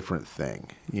a different thing.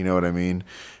 You know what I mean?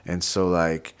 And so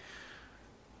like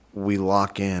we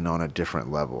lock in on a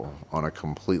different level, on a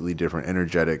completely different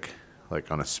energetic,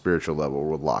 like on a spiritual level,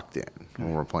 we're locked in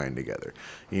when we're playing together.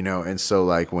 You know, and so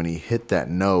like when he hit that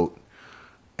note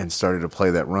and started to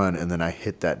play that run, and then I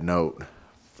hit that note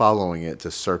following it to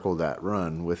circle that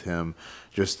run with him,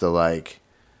 just to like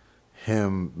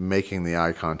him making the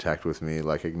eye contact with me,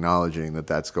 like acknowledging that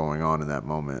that's going on in that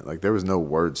moment. Like there was no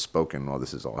words spoken while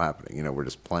this is all happening. You know, we're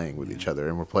just playing with each other,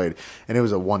 and we're played, and it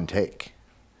was a one take,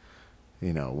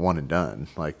 you know, one and done.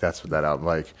 Like that's what that album,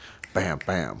 like bam,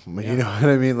 bam. You know what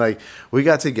I mean? Like we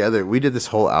got together, we did this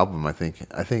whole album. I think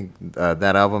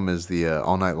that album is the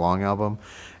All Night Long album,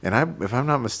 and if I'm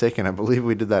not mistaken, I believe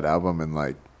we did that album in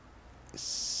like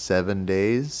 7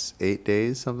 days, 8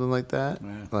 days, something like that.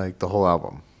 Yeah. Like the whole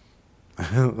album.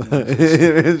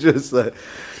 It's just like,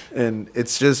 and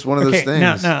it's just one of those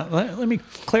things. Now, let me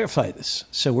clarify this.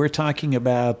 So we're talking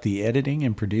about the editing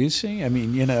and producing. I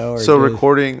mean, you know, so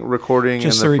recording,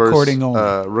 just in the recording first,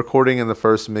 only. Recording in the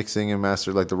first mixing and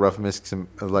master, like the rough mix,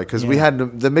 like because we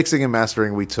had the mixing and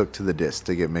mastering we took to the disc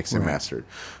to get mixed and mastered,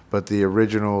 but the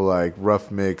original like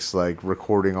rough mix, like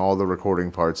recording all the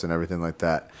recording parts and everything like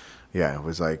that. Yeah, it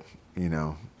was like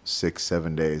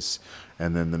 6-7 days.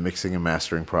 And then the mixing and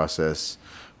mastering process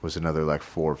was another like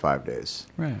 4 or 5 days.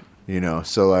 Right. You know,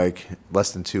 so like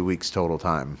less than 2 weeks total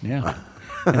time. Yeah.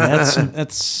 And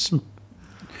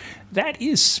that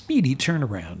is speedy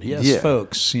turnaround. Yes,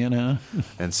 folks, you know.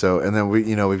 And then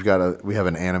we have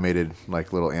an animated,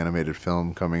 like little animated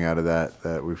film coming out of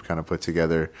that we've kind of put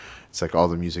together. It's like all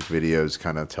the music videos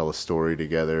kind of tell a story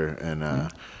together, and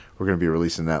we're going to be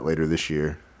releasing that later this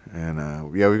year.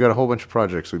 And we've got a whole bunch of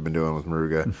projects we've been doing with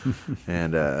Maruga,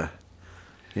 and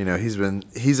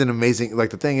he's an amazing.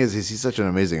 Like the thing is he's such an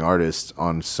amazing artist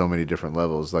on so many different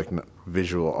levels, like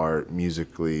visual art,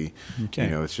 musically. Okay.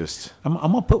 You know, it's just. I'm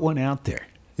gonna put one out there.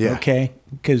 Yeah. Okay.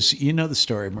 Because you know the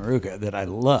story of Maruga that I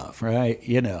love, right?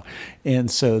 You know,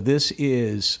 and so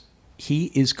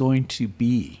he is going to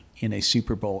be in a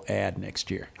Super Bowl ad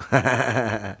next year.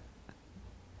 I'm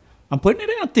putting it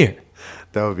out there.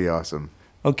 That would be awesome.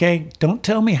 Okay, don't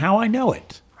tell me how I know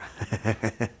it.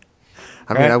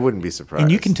 I mean, I wouldn't be surprised.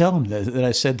 And you can tell him that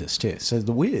I said this too. So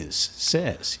The Wiz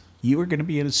says you are going to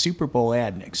be in a Super Bowl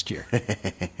ad next year.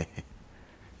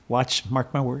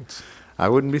 Mark my words. I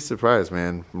wouldn't be surprised,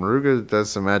 man. Maruga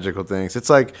does some magical things. It's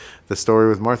like the story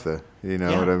with Martha. You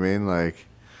know what I mean? Like,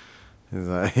 it's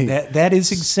like that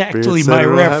is exactly my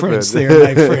reference there,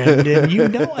 my friend. And you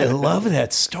know I love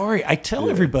that story. I tell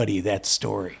everybody that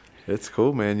story. It's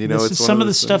cool, man. You know, this it's is some of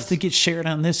the stuff that gets shared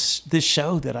on this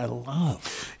show that I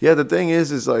love. Yeah, the thing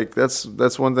is like that's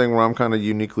one thing where I'm kind of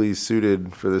uniquely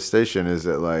suited for this station is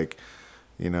that like,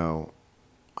 you know,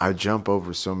 I jump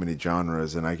over so many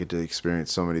genres and I get to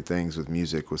experience so many things with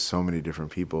music with so many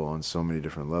different people on so many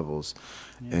different levels,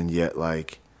 and yet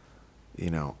like, you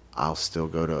know, I'll still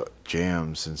go to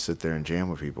jams and sit there and jam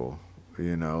with people.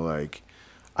 You know, like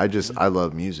I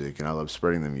love music and I love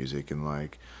spreading the music, and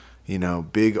like, you know,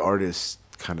 big artists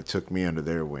kind of took me under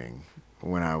their wing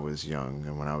when I was young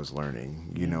and when I was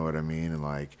learning, you know what I mean? And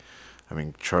like, I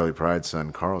mean, Charlie Pride's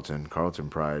son, Carlton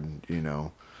Pride, you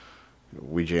know,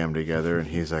 we jammed together and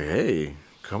he's like, hey,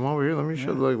 come over here, let me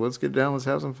show, like, let's get down, let's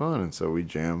have some fun. And so we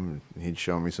jammed, and he'd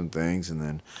show me some things, and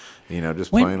then, you know, just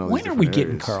playing all these When are we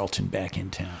getting areas. Carlton back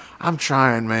in town? I'm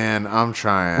trying, man. I'm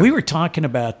trying. We were talking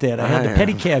about that. I had the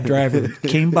pedicab driver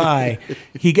came by.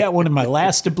 He got one of my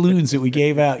last doubloons that we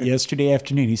gave out yesterday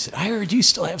afternoon. He said, I heard you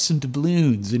still have some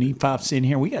doubloons. And he pops in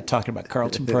here. We got talking about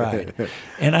Carlton Pride.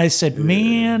 And I said,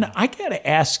 man, I got to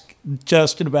ask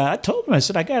Justin about it. I told him, I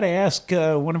said, I got to ask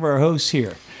one of our hosts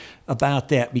here about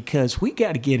that, because we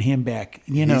got to get him back.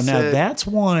 You know, now that's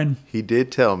one. He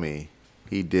did tell me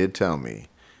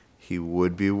he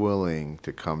would be willing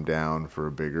to come down for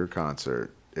a bigger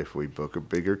concert. If we book a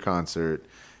bigger concert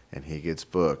and he gets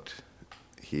booked,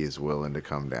 he is willing to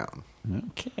come down.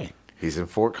 Okay. He's in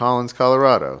Fort Collins,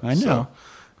 Colorado. I know.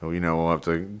 So, you know, we'll have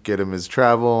to get him his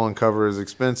travel and cover his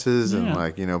expenses and,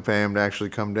 like, you know, pay him to actually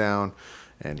come down.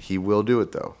 And he will do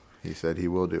it, though. He said he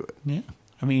will do it. Yeah.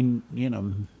 I mean, you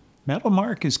know, Metal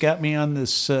Mark has got me on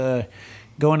this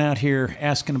going out here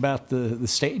asking about the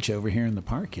stage over here in the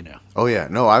park, you know. Oh yeah,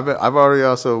 no, I've already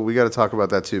also, we got to talk about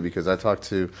that too, because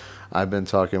I've been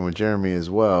talking with Jeremy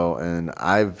as well, and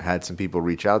I've had some people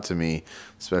reach out to me,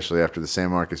 especially after the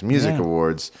San Marcos Music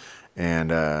Awards, and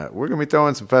we're gonna be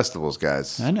throwing some festivals,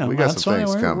 guys. I know. We got some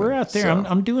things coming. We're out there. So.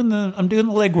 I'm doing the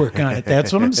legwork on it.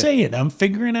 That's what I'm saying. I'm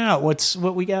figuring out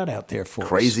what we got out there for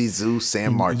Crazy us. Zoo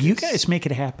San Marcos. You guys make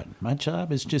it happen. My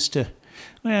job is just to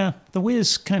Well, the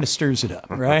whiz kind of stirs it up,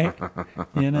 right? I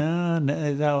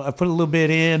put a little bit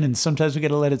in, and sometimes we got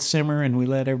to let it simmer, and we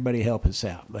let everybody help us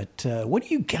out. But what do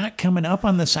you got coming up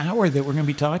on this hour that we're going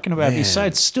to be talking about,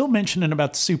 besides still mentioning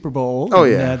about the Super Bowl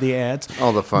and the ads?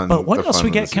 All the fun. But what else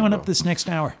we got coming up this next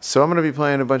hour? So I'm going to be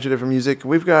playing a bunch of different music.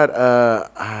 We've got,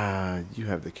 you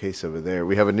have the case over there.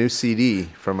 We have a new CD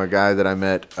from a guy that I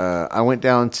met. I went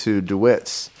down to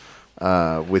DeWitt's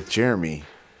with Jeremy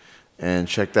and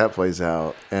checked that place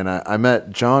out. And I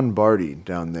met John Bardy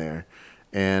down there.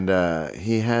 And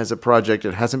he has a project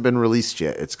that hasn't been released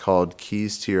yet. It's called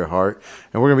Keys to Your Heart.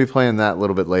 And we're going to be playing that a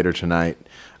little bit later tonight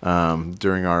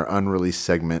during our unreleased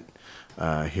segment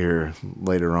here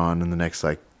later on in the next,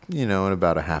 in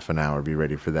about a half an hour. Be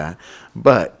ready for that.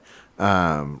 But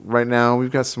right now,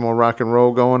 we've got some more rock and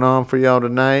roll going on for y'all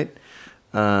tonight.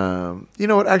 You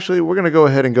know what? Actually, we're going to go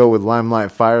ahead and go with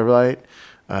Limelight Firelight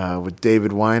with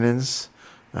David Winans.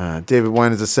 David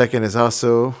Winans II is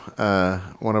also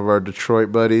one of our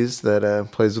Detroit buddies that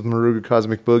plays with Maruga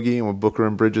Cosmic Boogie and with Booker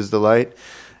and Bridges Delight.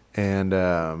 And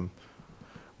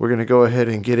we're going to go ahead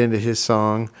and get into his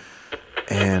song.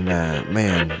 And,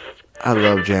 man, I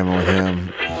love jamming with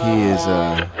him.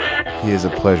 He is a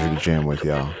pleasure to jam with,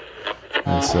 y'all.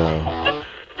 And so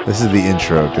this is the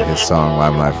intro to his song,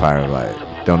 Limelight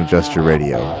Firelight. Don't adjust your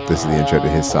radio. This is the intro to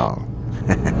his song.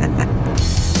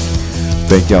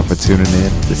 Thank y'all for tuning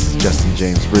in. This is Justin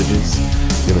James Bridges.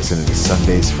 You're listening to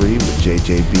Sundays Free with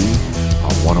JJB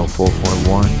on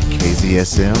 104.1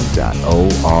 KZSM.org.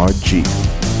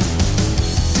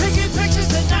 Taking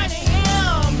pictures at 9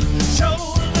 a.m. Show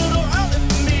a little early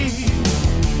for me.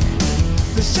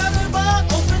 The shutter bar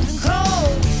opens and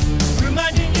closed,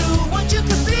 reminding you what you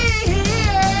can see.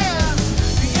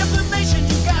 The information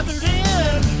you gathered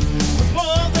in was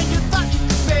more than you thought you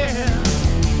could bear.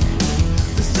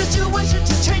 The situation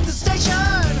to change the station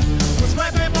was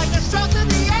right back like a stroke in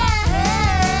the air.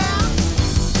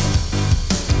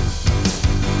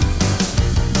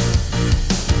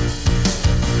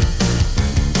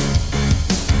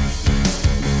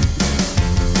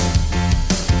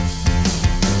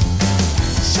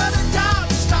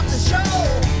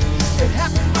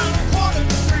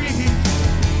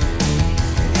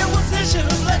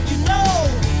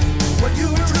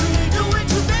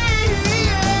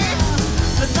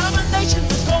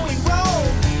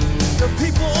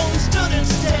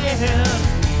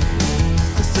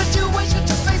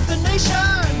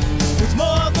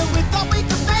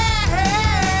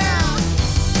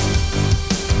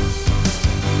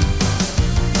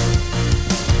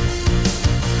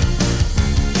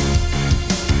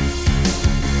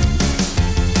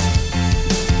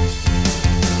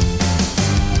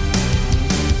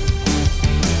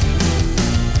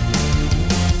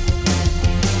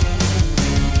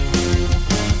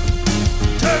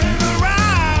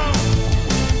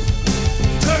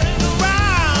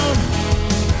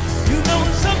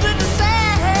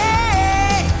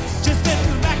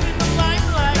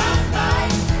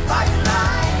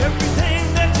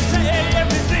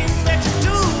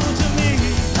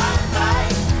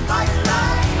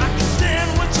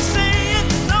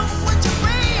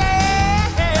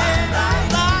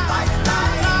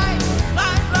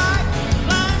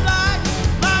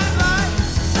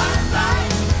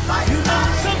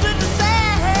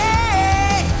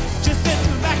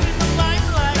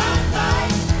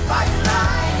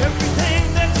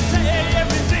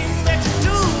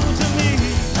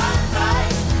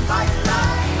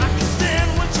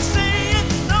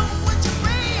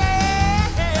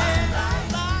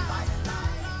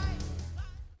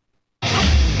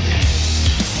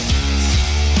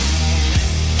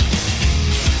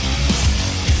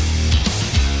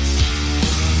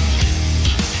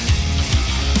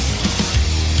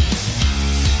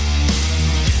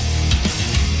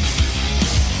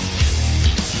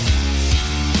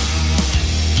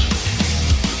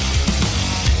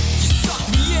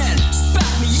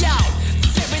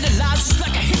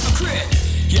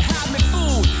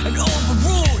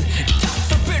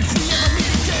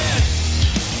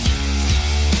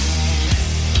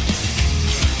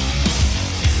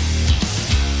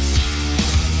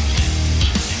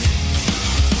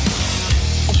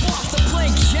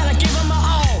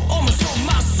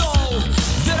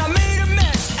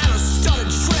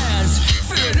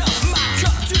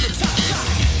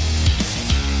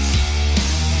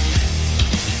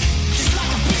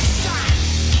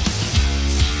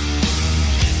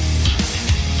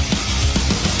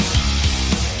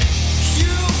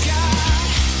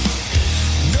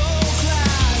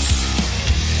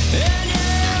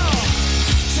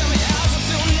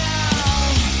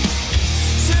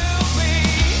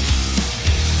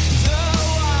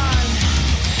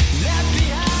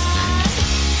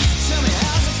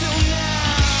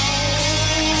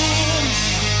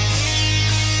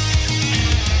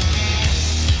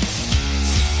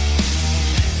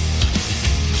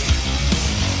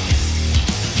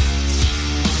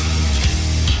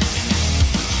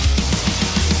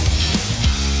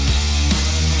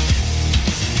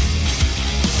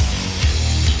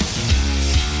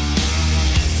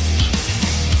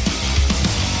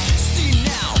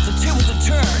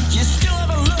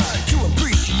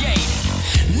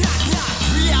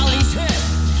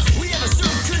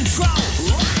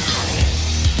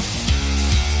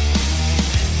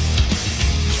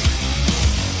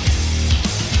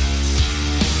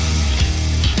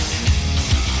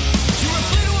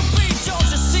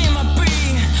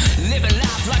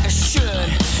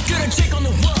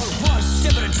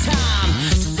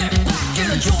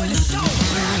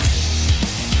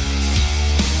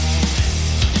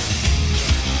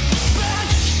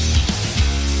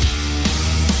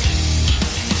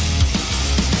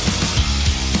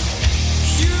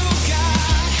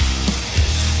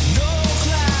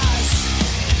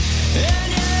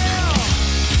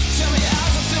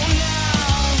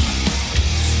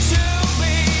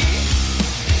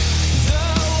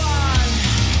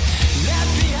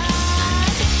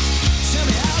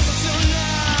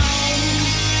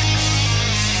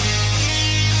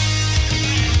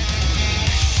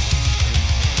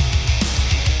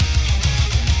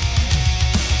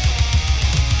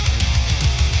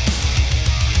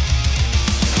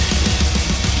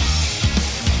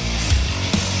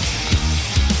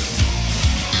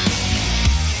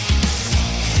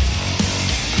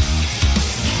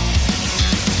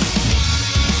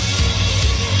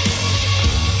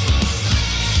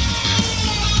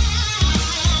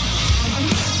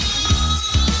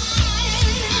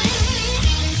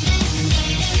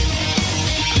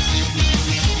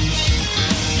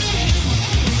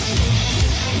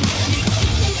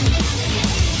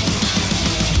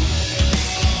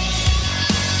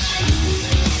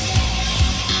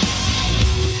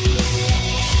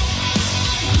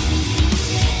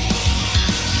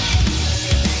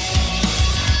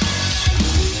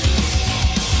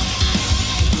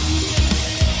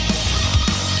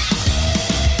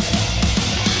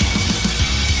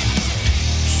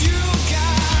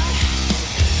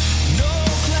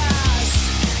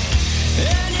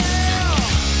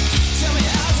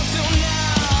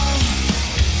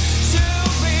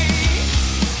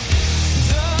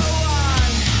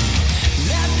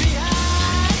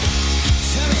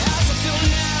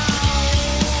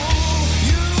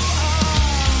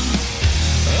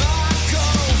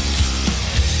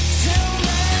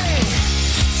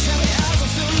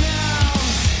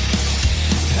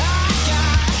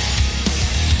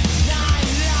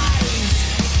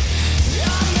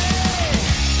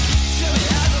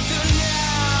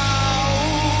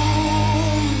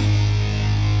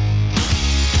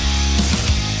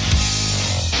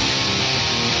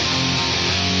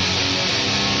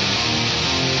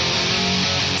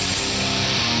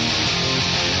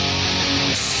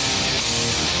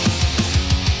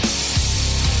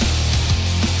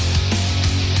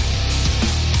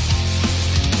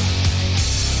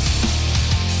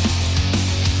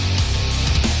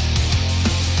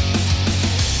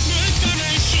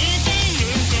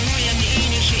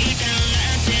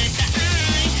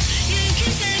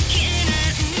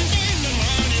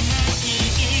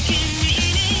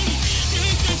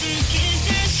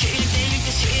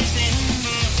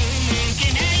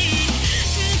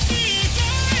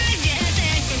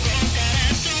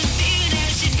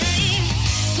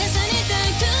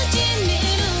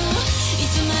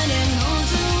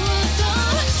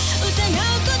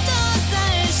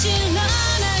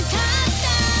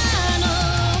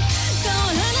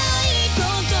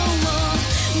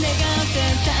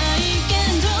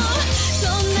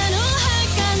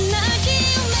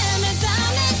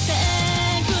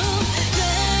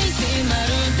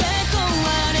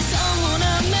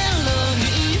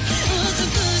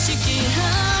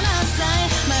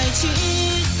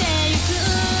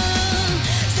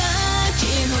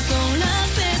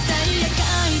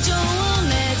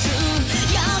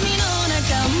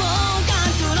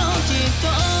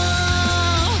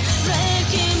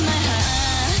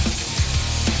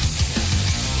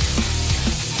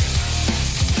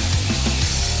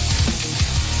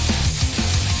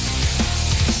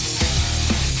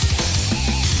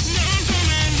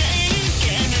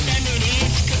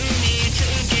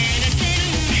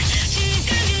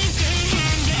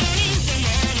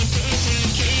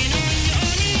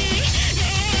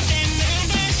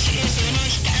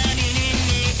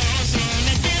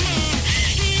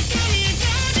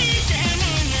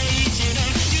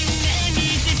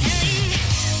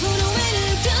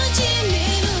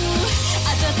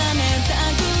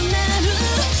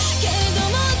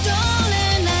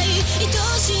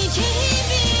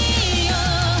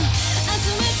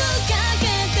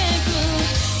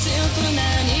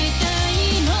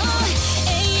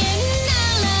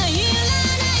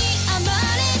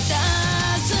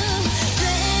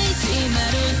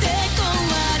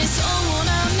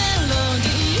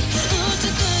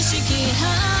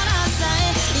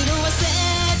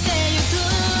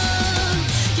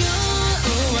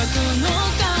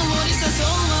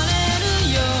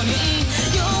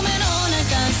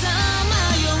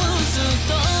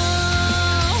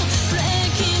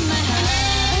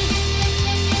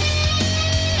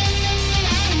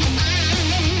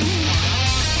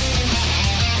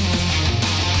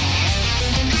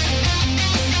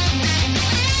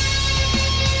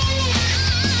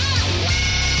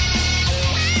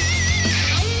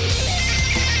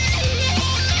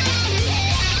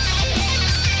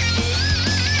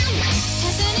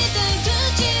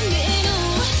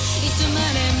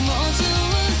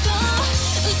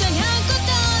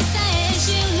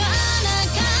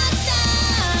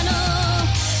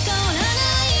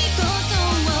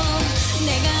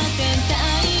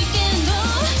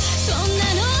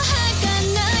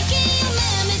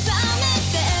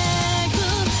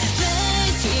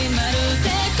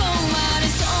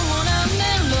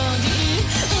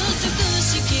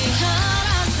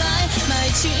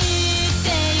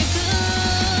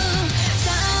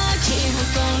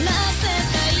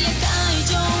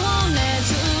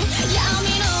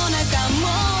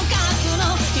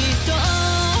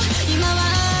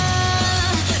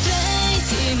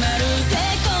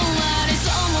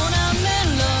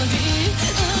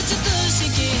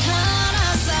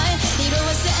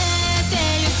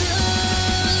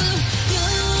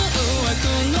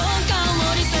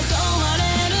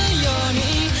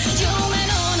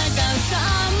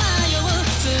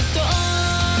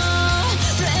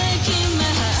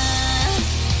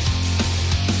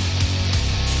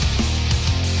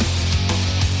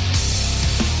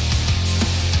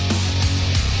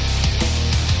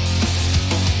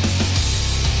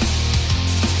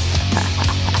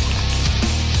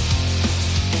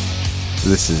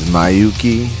 This is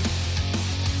Mayuki.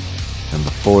 And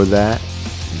before that,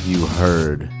 you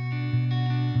heard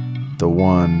the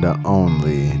one, the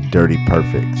only, Dirty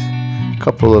Perfect. A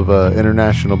couple of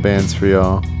international bands for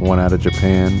y'all. One out of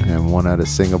Japan and one out of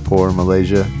Singapore,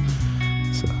 Malaysia.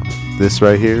 So this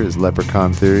right here is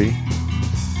Leprechaun Theory.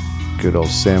 Good old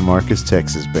San Marcos,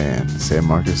 Texas band. San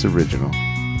Marcos original.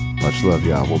 Much love,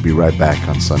 y'all. We'll be right back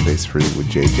on Sundays Free with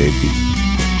JJB.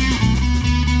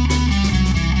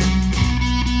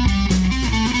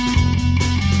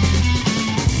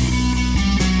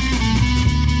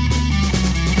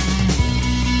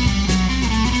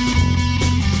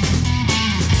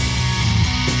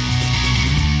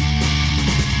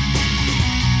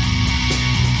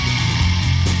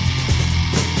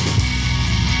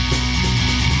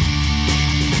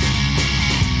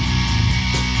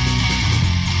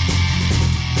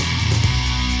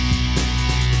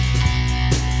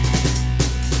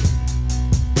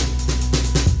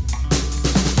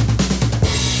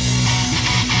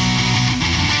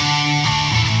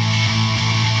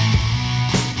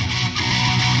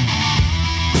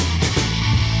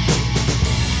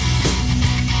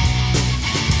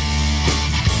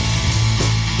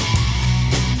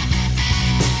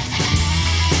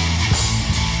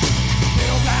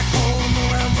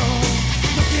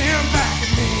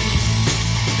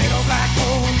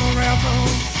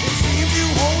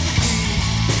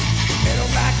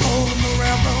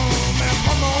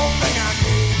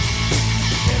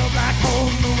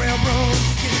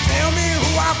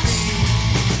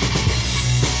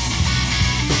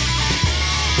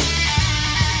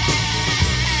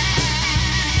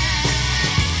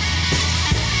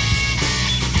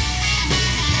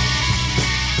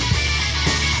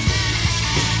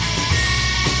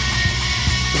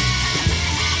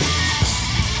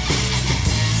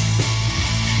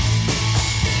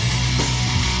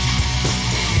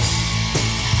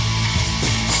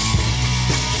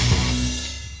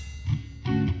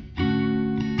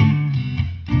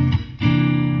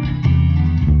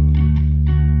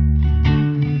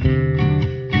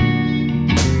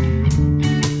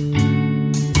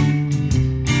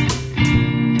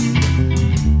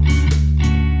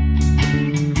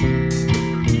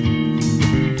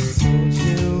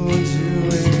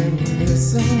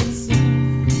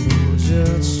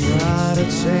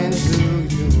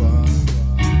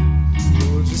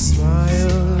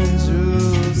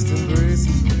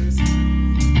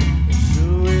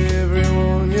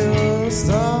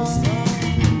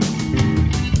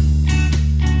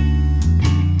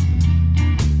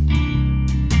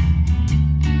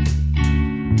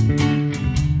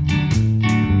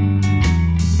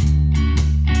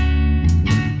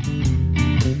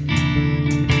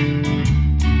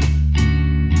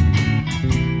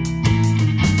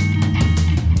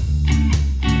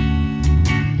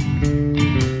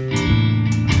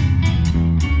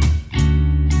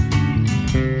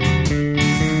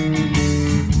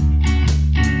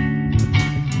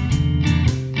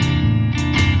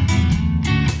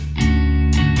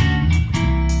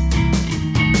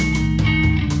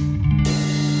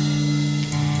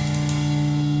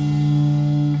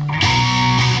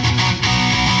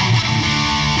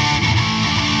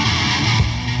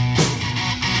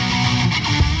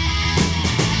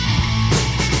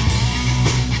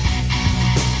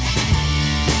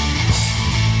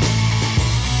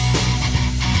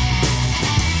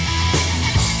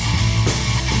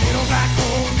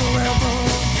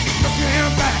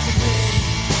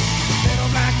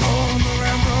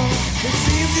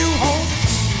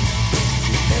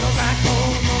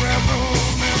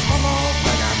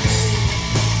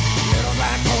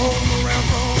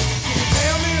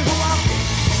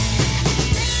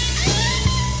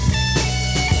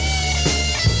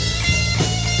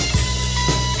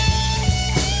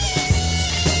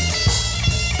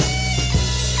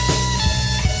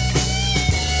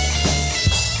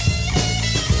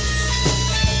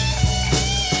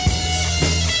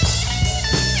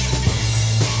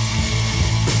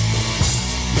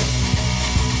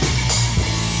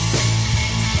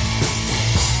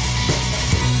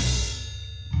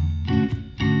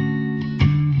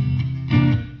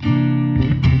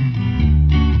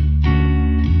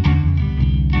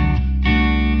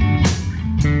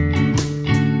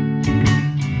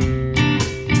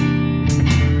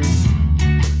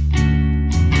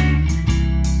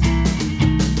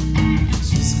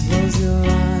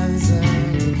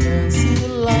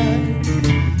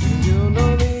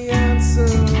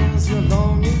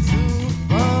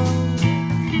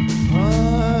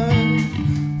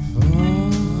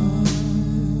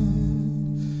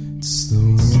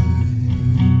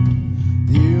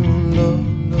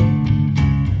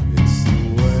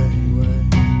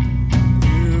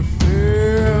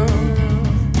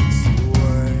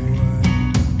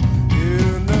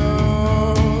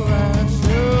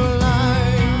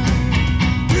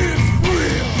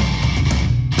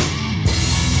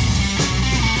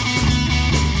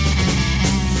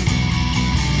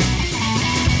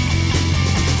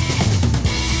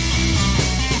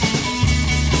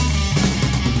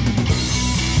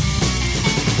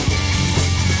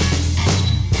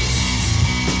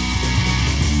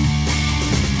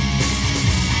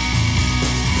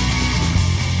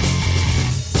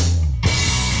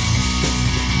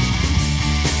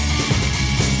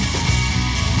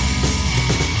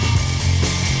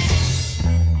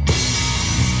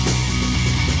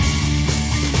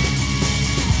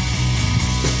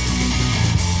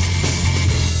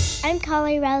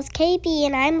 Carly Rose KB,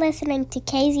 and I'm listening to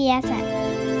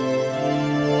KZSM.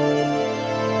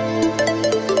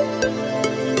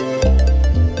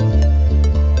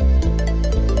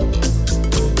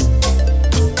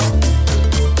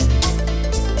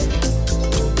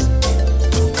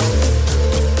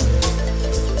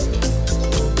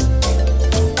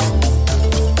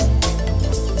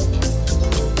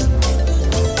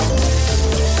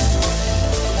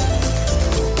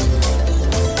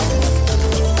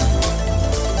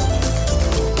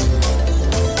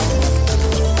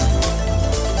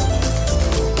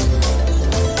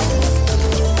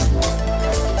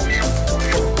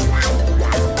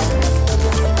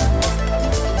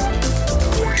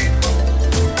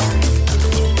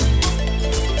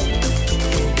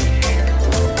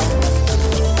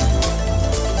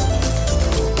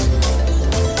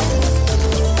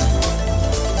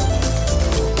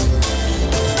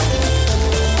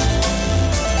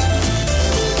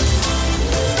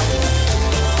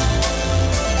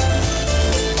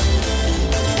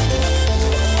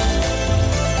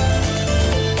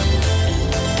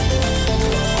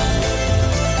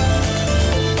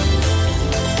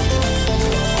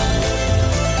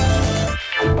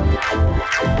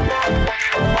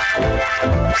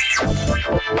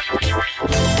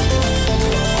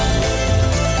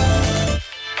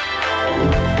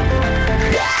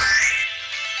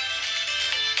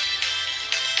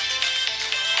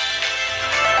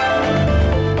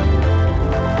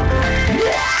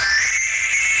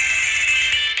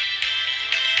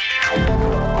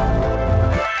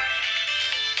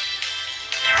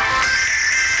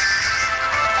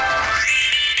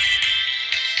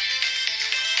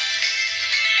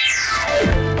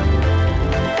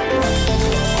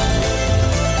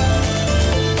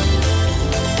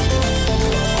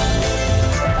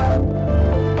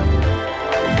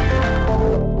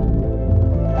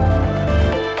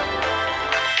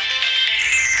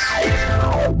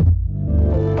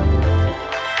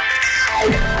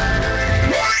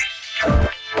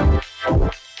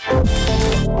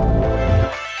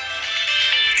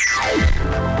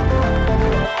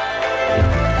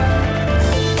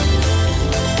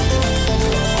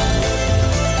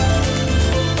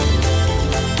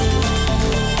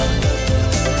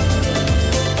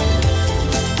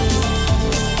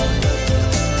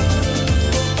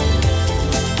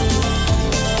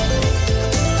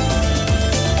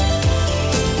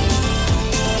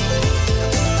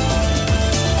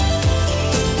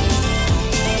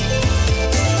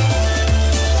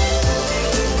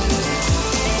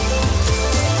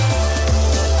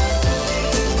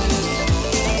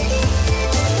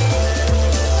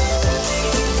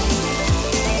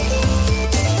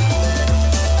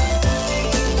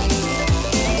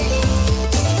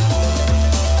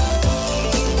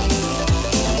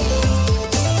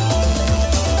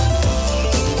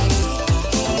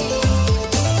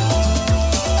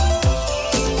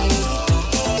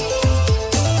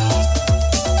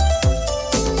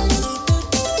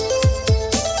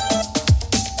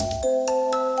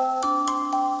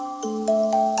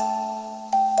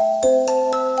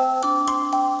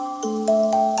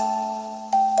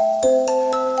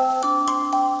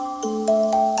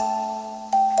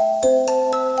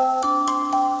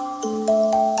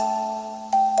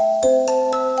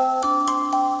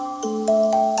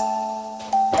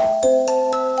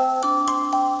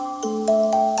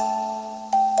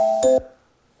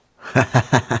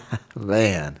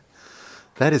 Man,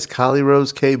 that is Carly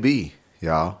Rose KB,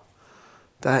 y'all.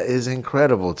 That is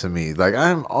incredible to me. Like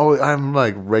I'm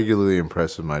like regularly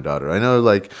impressed with my daughter. I know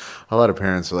like a lot of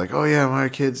parents are like, oh yeah, my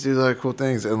kids do like cool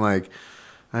things, and like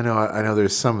I know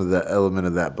there's some of that element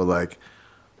of that, but like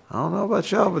I don't know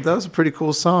about y'all, but that was a pretty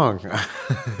cool song,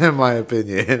 in my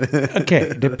opinion. Okay,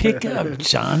 to pick up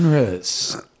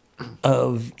genres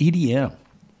of EDM,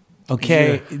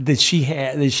 okay, yeah,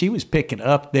 that she was picking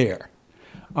up there.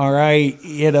 All right,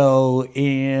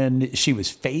 and she was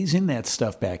phasing that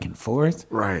stuff back and forth.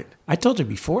 Right. I told you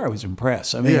before I was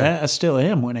impressed. I mean, yeah. I still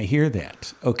am when I hear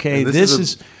that. Okay, this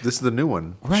is the new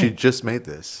one. Right. She just made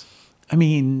this. I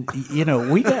mean,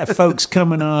 we got folks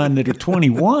coming on that are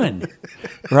 21,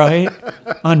 right,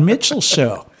 on Mitchell's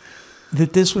show,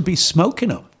 that this would be smoking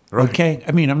them. Right. Okay,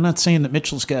 I mean, I'm not saying that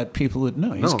Mitchell's got people that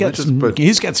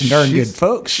he's got some darn good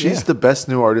folks. She's the best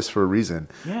new artist for a reason,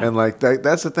 yeah. And like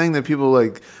that's the thing that people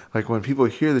like when people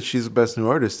hear that she's the best new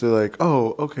artist, they're like,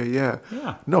 oh, okay, yeah.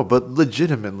 No, but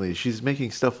legitimately, she's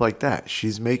making stuff like that.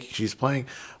 She's playing.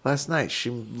 Last night,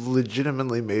 she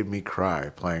legitimately made me cry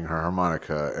playing her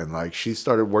harmonica, and like she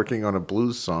started working on a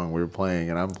blues song we were playing,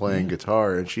 and I'm playing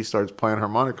guitar, and she starts playing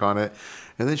harmonica on it,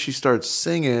 and then she starts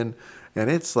singing. And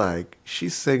it's like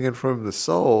she's singing from the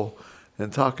soul,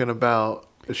 and talking about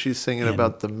she's singing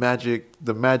about the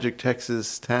magic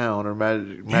Texas town or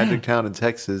magic town in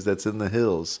Texas that's in the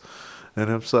hills, and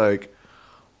I'm just like,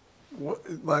 what,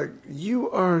 like you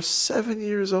are 7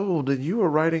 years old and you are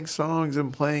writing songs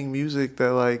and playing music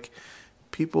that like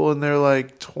people in their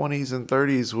like 20s and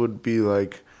 30s would be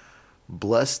like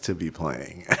blessed to be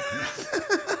playing.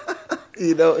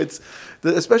 You know, it's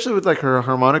especially with like her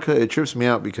harmonica, it trips me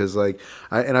out because like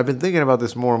I've been thinking about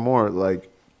this more and more. Like,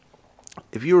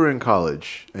 if you were in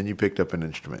college and you picked up an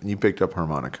instrument and you picked up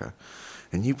harmonica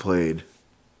and you played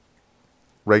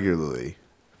regularly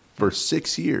for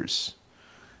 6 years,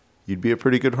 you'd be a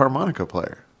pretty good harmonica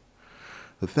player.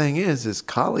 The thing is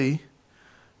Kali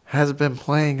has been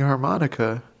playing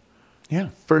harmonica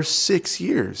for 6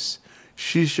 years.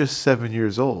 She's just 7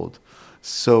 years old.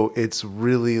 So it's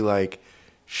really like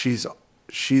she's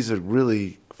a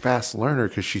really fast learner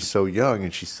because she's so young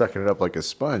and she's sucking it up like a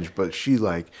sponge. But she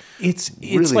like it's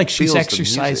really like she's feels the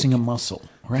exercising a music. muscle,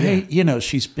 right? You know,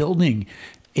 she's building.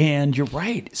 And you're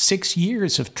right, 6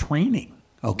 years of training,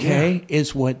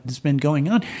 is what has been going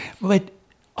on. But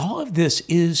all of this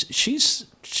is she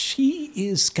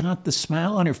is got the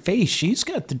smile on her face. She's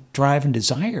got the drive and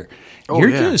desire. You're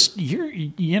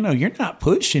not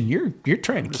pushing. You're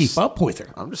trying to keep up with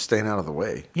her. I'm just staying out of the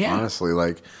way. Yeah. Honestly,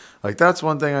 like that's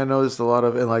one thing I noticed a lot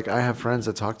of, and like I have friends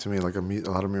that talk to me, like a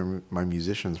lot of my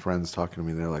musicians friends talking to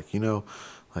me. They're like, you know,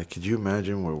 like could you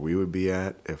imagine where we would be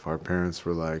at if our parents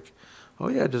were like, oh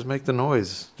yeah, just make the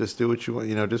noise, just do what you want,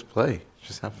 you know, just play,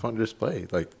 just have fun, just play.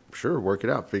 Like sure, work it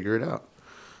out, figure it out,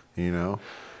 you know,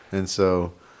 and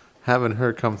so. Having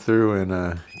her come through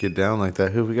and get down like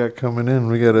that. Who we got coming in?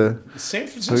 We got a San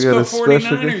Francisco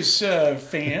 49ers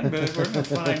fan, but we're going to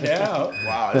find out.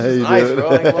 Wow, this is nice, bro.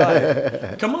 Like,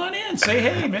 what? Come on in. Say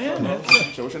hey, man.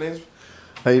 What's your name?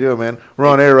 How you doing, man? We're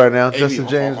on air right now. Hey, Justin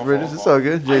James Bridges. It's all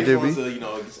good. JJB. I just wanted to, you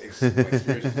know, experience is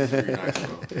very nice,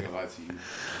 bro. I'm gonna lie to you.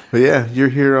 But yeah, you're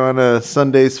here on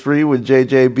Sundays Free with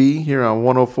JJB here on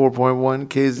 104.1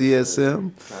 KZSM.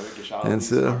 Can I make a shout out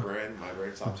to my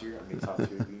brand top tier? I mean, top tier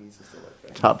beanies and stuff like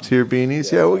that. Top tier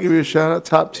beanies. Yeah, we'll give you a shout out.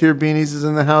 Top tier beanies is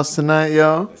in the house tonight,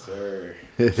 y'all. Yes, sir.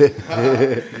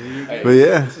 But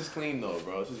yeah. This is clean, though,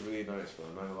 bro. This is really nice, bro.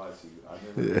 I'm not going to lie to you. I've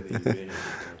never really been here.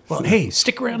 Well, hey,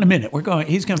 stick around a minute.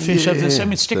 He's going to finish up this. I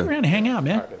mean, stick around and hang out,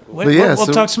 man. But yeah, we'll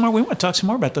talk some more. We want to talk some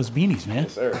more about those beanies, man.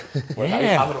 Yes, sir.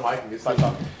 Yeah. I'm going to start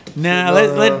talking. Nah,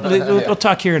 we'll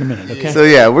talk here in a minute, okay? So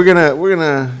yeah, we're gonna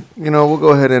we'll go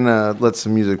ahead and let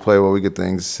some music play while we get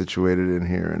things situated in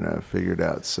here and figured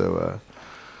out. So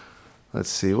let's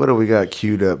see, what do we got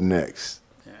queued up next?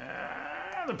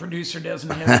 The producer doesn't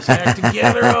have his act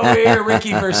together over here.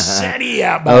 Ricky Versetti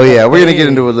out. Oh yeah, we're gonna get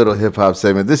into a little hip hop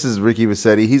segment. This is Ricky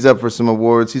Versetti. He's up for some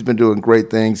awards. He's been doing great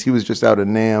things. He was just out at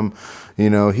NAMM. You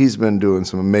know, he's been doing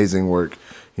some amazing work.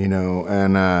 You know,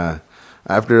 and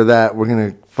after that, we're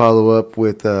gonna follow up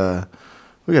with.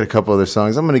 We got a couple other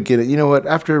songs. I'm gonna get it. You know what?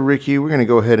 After Ricky, we're gonna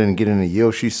go ahead and get in a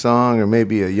Yoshi song or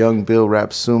maybe a Young Bill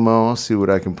rap sumo. I'll see what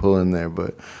I can pull in there.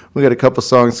 But we got a couple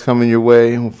songs coming your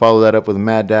way. We'll follow that up with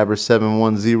Mad Dabber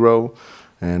 710.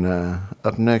 And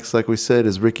up next, like we said,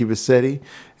 is Ricky Versetti.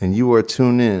 And you are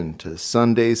tuned in to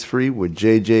Sundays Free with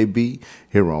JJB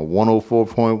here on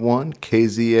 104.1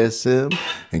 KZSM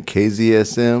and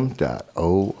KZSM.org.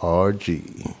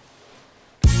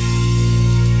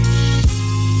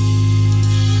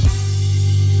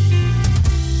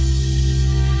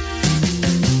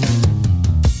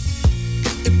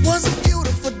 Was a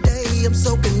beautiful day, I'm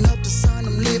soaking up the sun,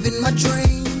 I'm living my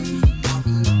dream. I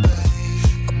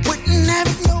wouldn't have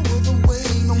it no other way,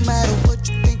 no matter what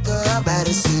you think I've had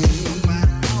to see.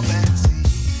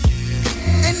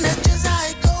 And that's just how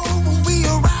it go when we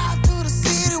arrive to the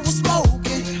city, we're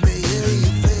smoking Bay Area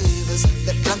flavors.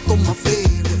 That blanco my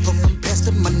favorite, go from past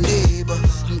to my neighbor.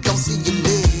 I'm gonna see you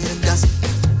later, got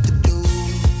something to do.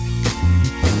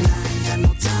 And I ain't got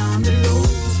no time to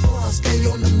lose, boy, I'll stay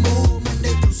on the move.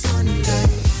 Sunday,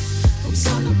 from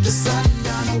sun up to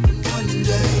sundown, hoping one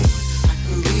day I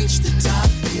could reach the top,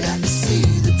 yeah, I can see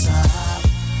the top.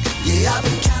 Yeah, I've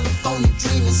been California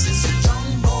dreaming since a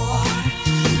young boy,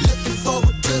 looking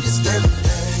forward to this very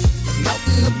day. I'm out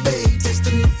in the bay,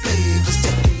 tasting the flavors,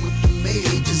 checking with the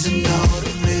majors and all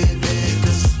the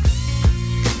playmakers.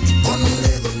 Y con un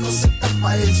dedo no se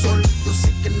tapa el sol, yo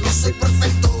sé que no soy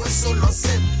perfecto, eso lo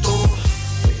acepto,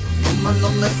 pero no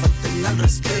me falten al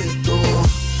respeto.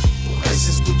 Has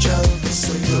escuchado que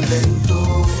soy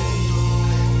violento.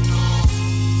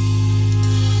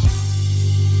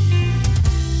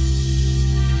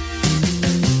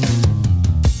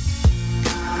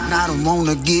 And I don't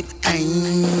wanna get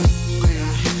angry,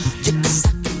 yeah, 'cause I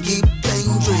can get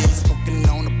dangerous. Smoking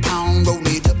on a pound, rolling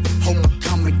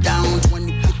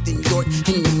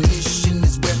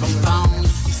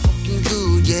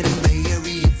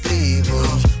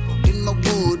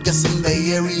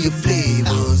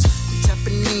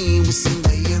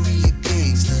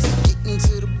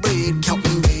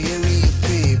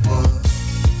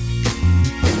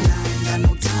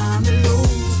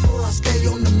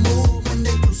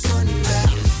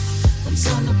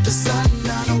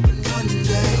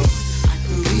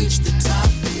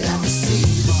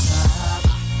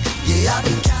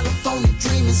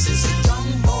dreaming since a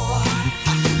young boy.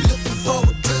 Looking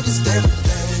forward to this every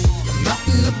day. I'm out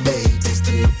in the bay,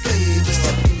 tasting the flavors,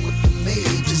 stepping with the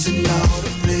majors and all the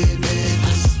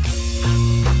playmakers.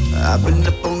 I've been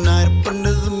up all night, up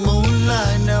under the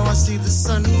moonlight. Now I see the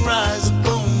sunrise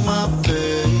upon my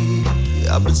face.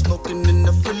 I've been smoking and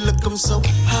I feel like I'm so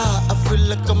high. I feel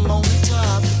like I'm on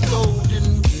top of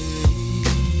Golden Gate.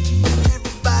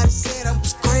 Everybody said I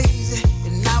was crazy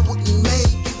and I wouldn't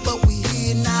make it, but we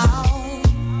here now.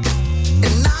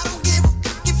 And I don't give a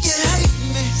fuck if you hate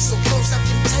me. So close I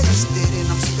can taste it and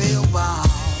I'm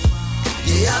spellbound.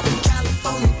 Yeah, I've been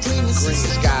California dreaming since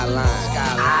the skyline.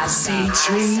 I see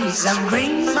trees of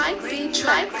green. My feet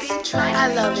try.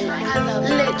 I love it.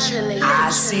 Literally. I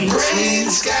see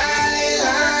trees.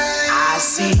 I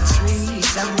see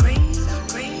trees of green.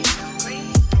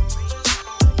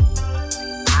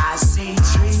 I see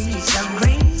trees of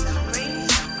green.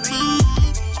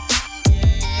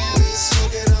 We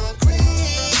smoking on green.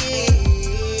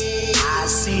 I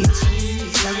see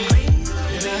trees of green.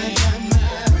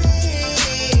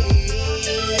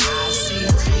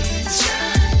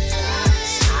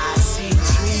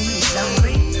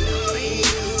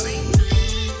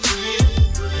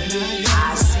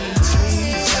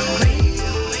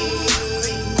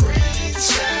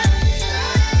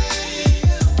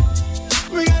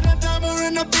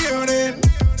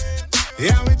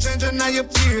 Yeah, we changing how you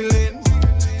feeling.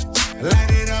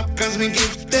 Light it up, cause we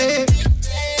gifted.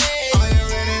 Are you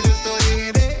ready just to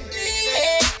hit it?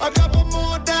 A couple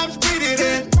more times, beat it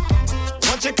in.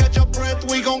 Once you catch your breath,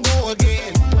 we gon' go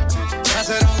again. Pass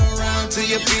it all around till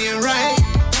you feel right.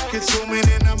 Consuming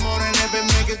in the morning, never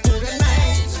make it through the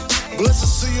night. Blessed to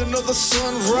see another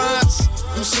sunrise.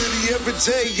 New city every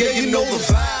day, yeah, you know the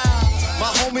vibe.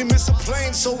 My homie missed a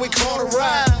plane, so we caught a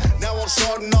ride. Now I'm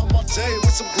starting off my day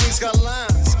with some green sky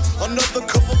lines. Another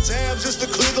couple tabs just to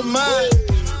clear the mind.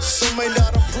 Some may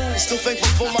not approve, still thankful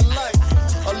for my life.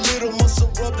 A little muscle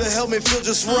rub to help me feel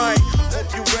just right.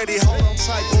 Hope you ready, hold on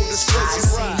tight for this crazy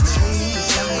ride. I see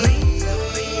trees of green.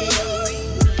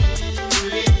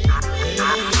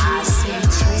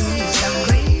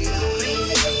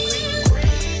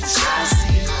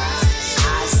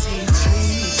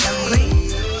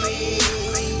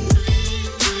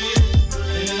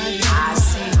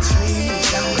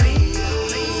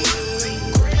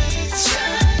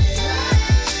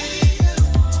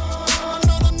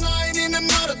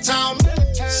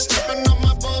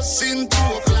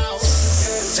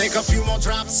 Take a few more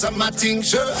drops of my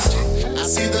tincture. I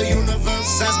see the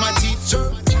universe as my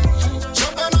teacher.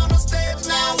 Jumping on the stage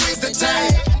now is the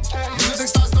time. Music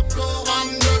starts to flow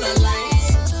under the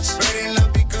lights. Spreading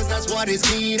love because that's what is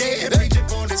needed. Reaching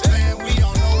for this plan, we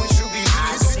all know it should be.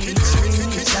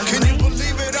 Can you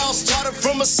believe it all started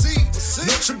from a seed?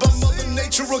 Nurtured by Mother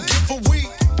Nature, a gift for we.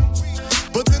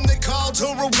 But then they called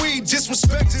her a weed.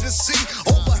 Disrespected to see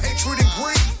over hatred and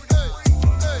greed.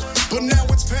 But now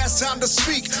it's past time to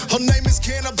speak. Her name is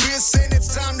Cannabis, and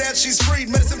it's time that she's freed.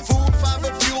 Medicine, food,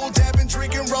 fiber, fuel, dabbing,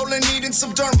 drinking, rolling, eating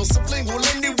some dermal, sublingual.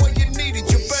 Any way you need it,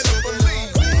 you better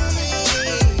believe.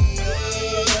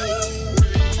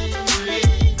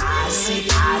 I see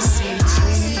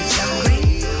trees of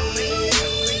green.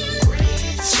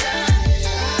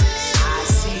 I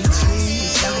see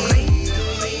trees of green.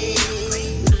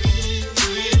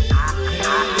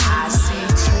 I see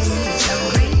trees of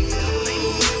green.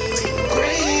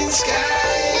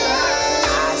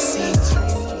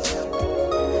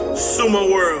 Sumo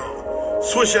World,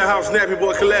 Swisher House, Nappy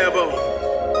Boy Collabo,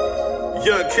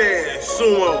 Young Cash,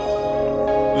 Sumo,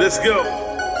 let's go.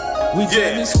 We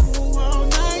yeah.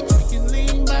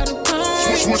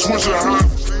 Swisher House.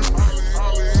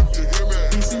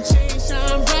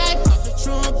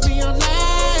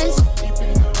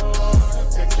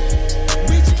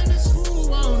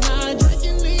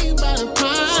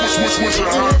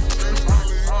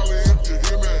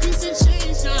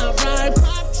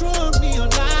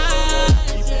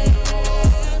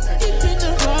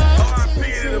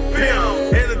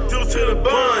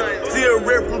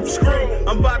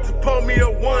 I'm about to pull me a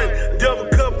one, double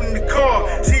cup in the car,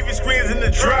 TV screens in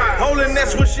the drive. Holding that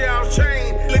switch out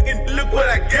chain, look what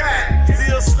I got.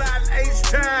 Still sliding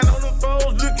H-time on the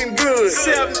foes, looking good.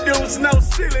 7 dudes, no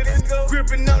ceiling,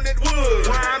 gripping on that wood.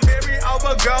 Wineberry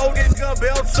over gold,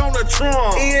 belts on the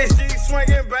trunk. ESG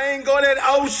swinging, bang, go that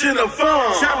ocean of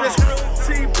fun. Chopping screw,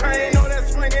 T-Pain, all that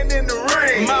swinging in the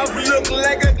rain. Mouth look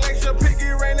like a glacier, piggy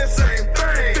rain, the same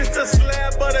thing. Fist a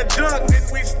slab, but a dunk, then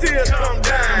we still come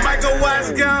down. Michael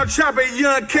Watts, gown, chopper,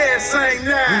 Young Cash, sing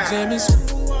now. We jamming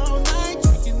school all night,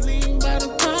 drinking lean by the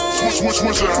pound. Swish,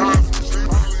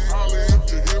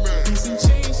 Some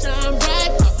chains shine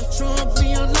bright, pop the trunk,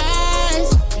 be on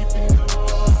lights.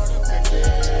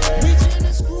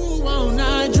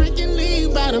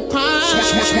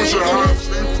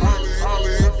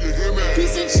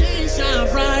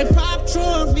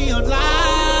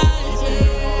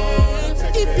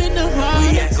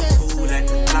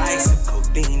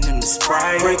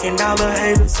 Breaking down the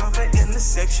haters off at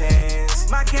intersections.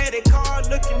 My caddy car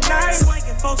looking nice.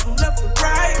 Swinging folks from left to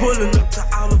right. Pulling up to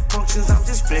all the functions, I'm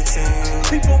just flexing.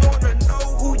 People wanna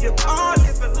know who you are.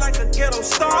 Living like a ghetto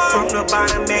star. From the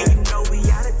bottom, man, you know we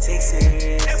out of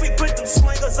Texas. And we put them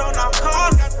swingers on our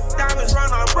cars. Got the diamonds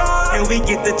round our bras. And we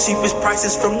get the cheapest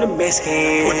prices from the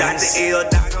Mexicans. Put out the L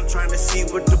dog, I'm trying to see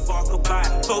what the bar could buy.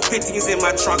 450s in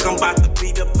my trunk, I'm about to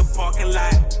beat up the parking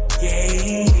lot.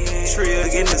 Yeah, Trill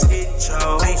in the skid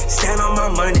show. Hey, stand on my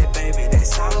money, baby,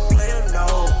 that's all a player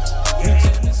know.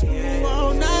 Yeah.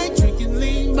 All night, drinking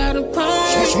lean by the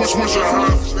pint. Switch your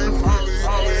house,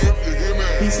 holla if you hear me.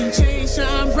 Piece and chain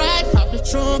shine bright, pop the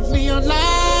trunk, neon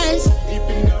lights. Deep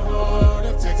in the heart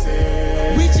of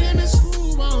Texas. We jam and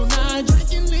screw all night,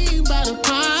 drinking lean by the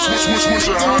pint. Switch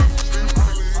your house,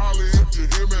 holla if you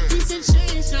hear me. Piece and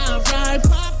chain shine bright,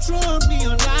 pop trunk,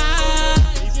 neon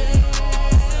lights.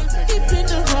 Yeah, deep in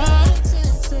the heart of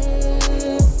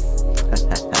Texas.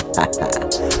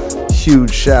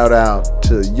 Huge shout out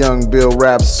to Young Bill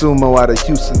Rap Sumo out of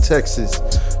Houston, Texas.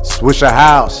 Swisher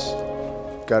House.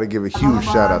 Gotta give a huge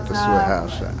shout out to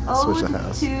Swisher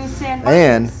House.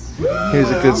 And here's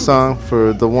a good song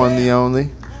for the one, the only,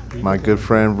 my good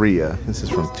friend Rhea. This is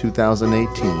from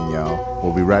 2018, y'all.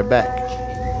 We'll be right back.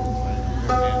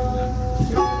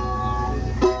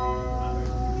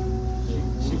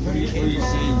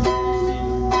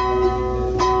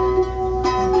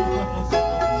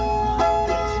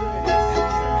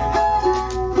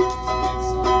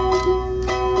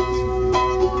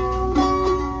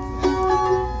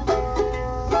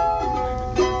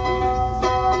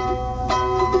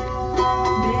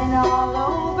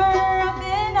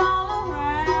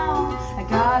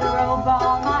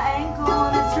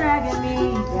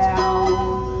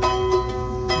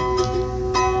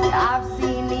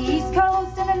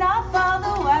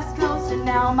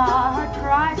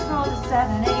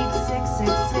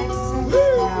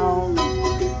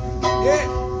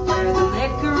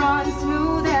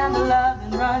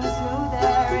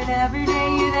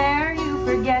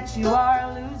 You are a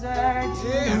loser to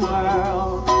the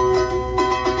world,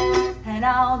 and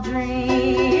I'll drink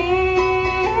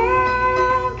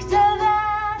to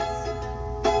that.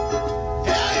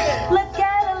 Let's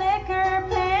get a liquor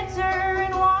pitcher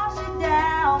and wash it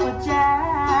down with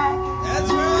Jack. That's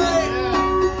right.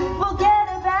 We'll get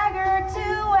a bag or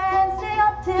two and stay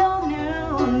up till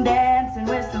noon, dancing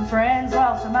with some friends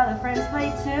while some other friends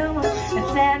play tunes. And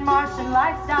San Martian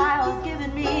lifestyle is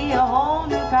giving me a whole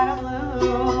new kind of blues.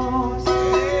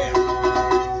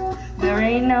 There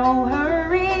ain't no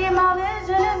hurry, my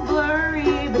vision is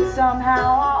blurry, but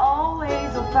somehow I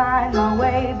always will find my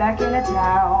way back into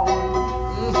town.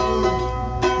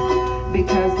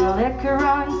 Because the liquor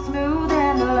runs smooth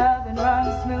and the loving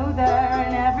runs smoother,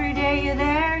 and every day you're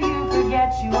there you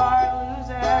forget you are a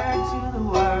loser to the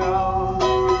world.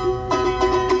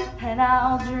 And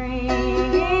I'll drink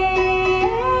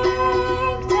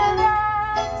to that.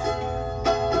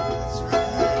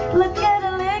 Let's get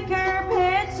a liquor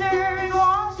pitcher and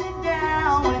wash it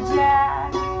down with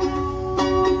Jack.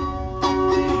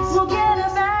 We'll get a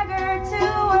bag or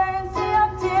two and stay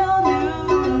up till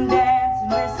noon, dancing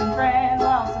with some friends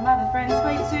while some other friends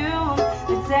play tune.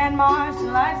 The San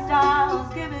Martian lifestyle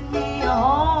is giving me a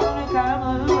whole new kind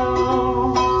of blues.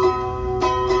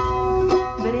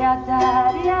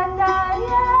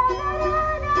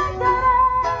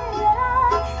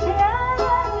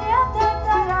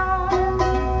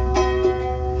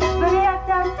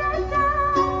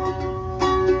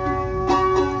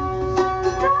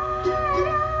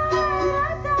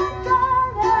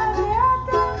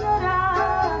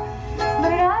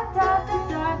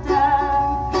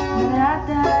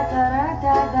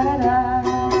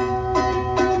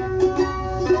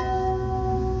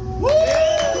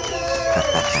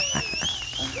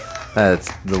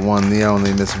 That's the one, the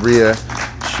only Miss Rhea.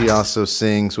 She also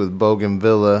sings with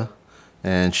Bougainvillea,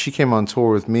 and she came on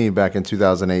tour with me back in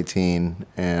 2018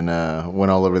 and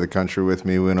went all over the country with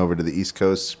me. We went over to the East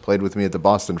Coast, played with me at the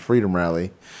Boston Freedom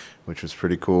Rally, which was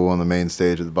pretty cool on the main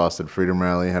stage of the Boston Freedom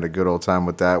Rally. Had a good old time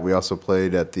with that. We also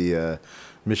played at the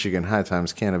Michigan High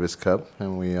Times Cannabis Cup,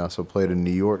 and we also played in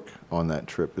New York on that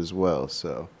trip as well.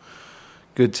 So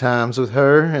good times with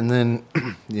her. And then,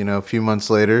 a few months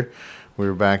later, we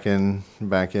were back in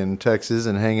Texas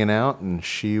and hanging out, and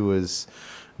she was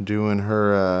doing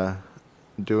her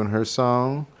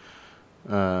song,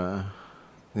 and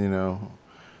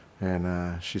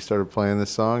she started playing this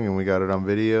song, and we got it on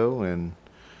video, and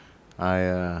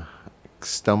I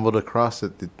stumbled across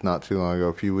it not too long ago.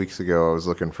 A few weeks ago, I was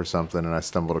looking for something, and I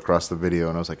stumbled across the video,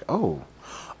 and I was like, oh,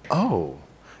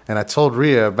 And I told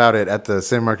Rhea about it at the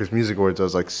San Marcos Music Awards. I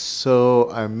was like,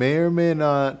 so I may or may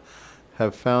not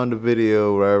have found a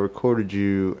video where I recorded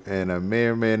you, and I may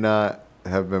or may not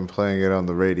have been playing it on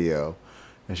the radio.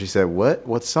 And she said, what?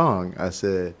 What song? I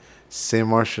said, San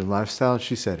Martian Lifestyle.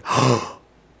 She said, oh,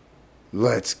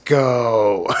 let's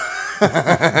go.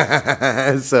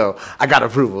 So I got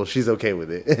approval. She's okay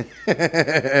with it.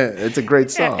 It's a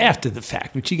great song. After the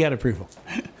fact, but you got approval.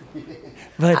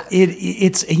 But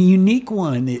it's a unique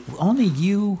one that only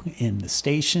you and the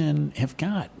station have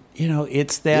got. You know,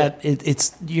 it's that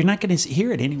it's you're not going to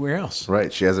hear it anywhere else.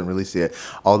 Right. She hasn't released it yet.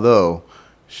 Although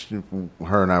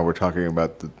her and I were talking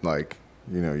about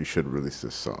you should release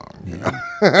this song. You know?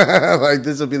 Like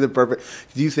this will be the perfect.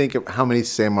 Do you think of how many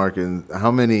San Martians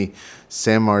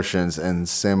and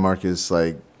San Marcos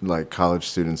like college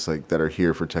students that are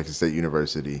here for Texas State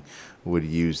University would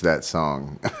use that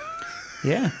song?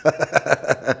 Yeah.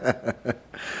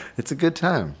 It's a good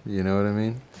time. You know what I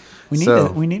mean?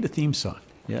 We need a theme song.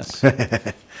 Yes.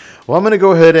 Well, I'm going to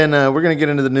go ahead and we're going to get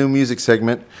into the new music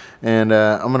segment. And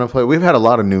I'm going to play. We've had a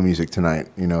lot of new music tonight,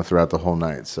 throughout the whole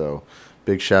night. So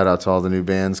big shout out to all the new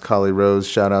bands. Collie Rose,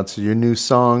 shout out to your new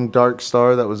song,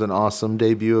 Darkstar. That was an awesome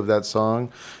debut of that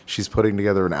song. She's putting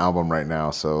together an album right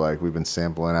now. So we've been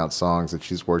sampling out songs that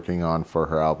she's working on for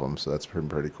her album. So that's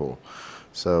pretty cool.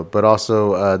 So, but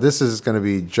also, this is going to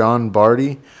be John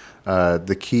Bardy.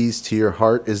 The Keys to Your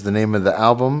Heart is the name of the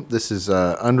album. This is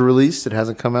unreleased. It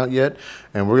hasn't come out yet.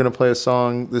 And we're going to play a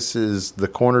song. This is The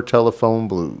Corner Telephone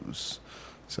Blues.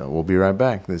 So we'll be right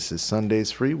back. This is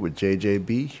Sundays Free with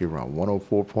JJB here on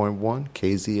 104.1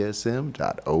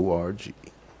 KZSM.org.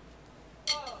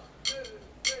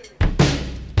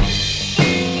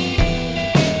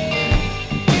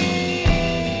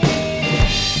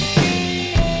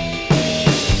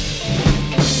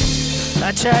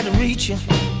 I tried to reach you.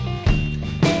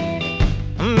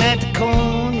 I'm at the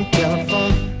corner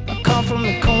telephone. I call from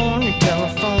the corner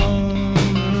telephone.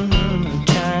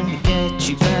 Trying to get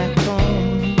you back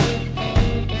home.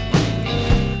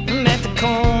 I'm at the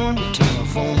corner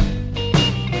telephone.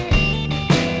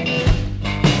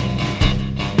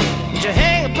 Did you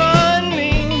hang upon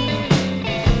me?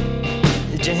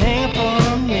 Did you hang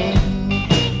upon me?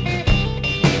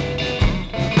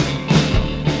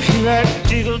 If you had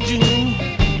tickled you,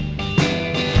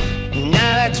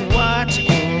 that's what you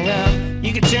hang up.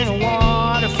 You can turn the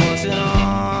water faucet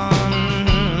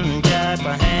on just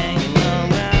by hanging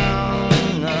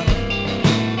around.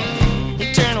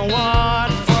 You turn the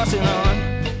water faucet on.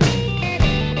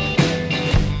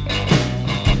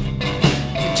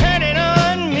 You turn it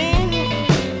on me.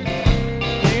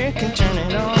 You can turn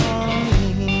it on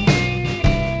me.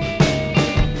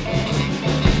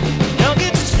 Don't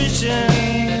get suspicious.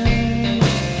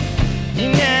 You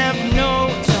never know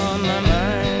what's on my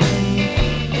mind.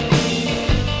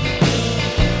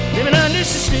 Living under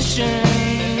suspicion.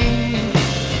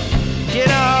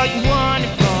 Get all you wanted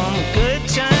from a good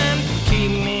time.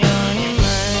 Keep me on your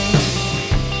mind.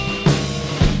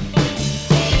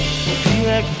 If you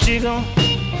like a jiggle,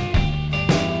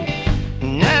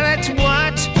 now that's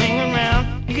what's hanging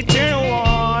around. You can turn the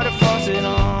water faucet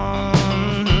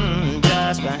on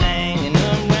just by hanging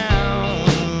around.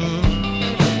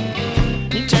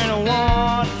 You turn the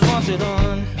water faucet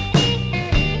on.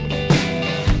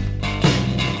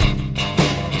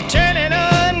 You turn it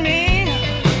on me.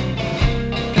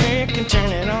 You can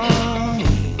turn it on me.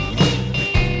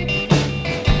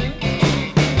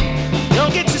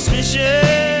 Don't get suspicious.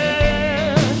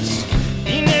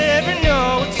 You never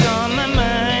know what's on my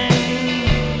mind.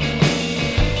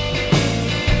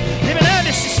 Living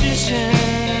under suspicion.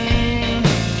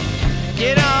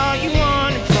 Get all you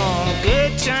wanted from a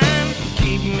good time.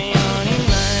 Keep me on your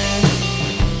mind.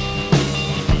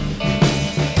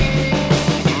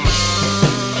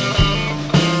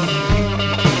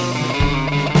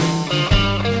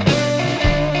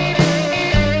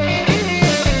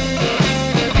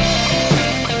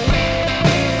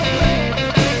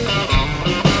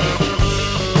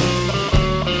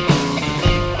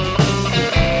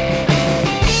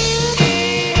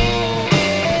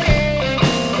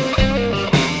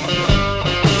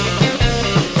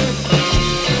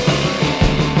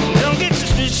 Don't get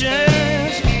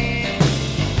suspicious.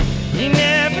 You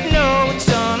never know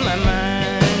what's on my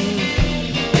mind.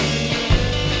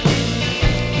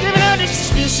 Living under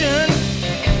suspicion.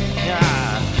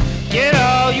 Get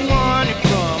all you wanted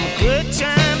from a good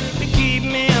time, but keep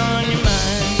me on your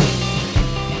mind.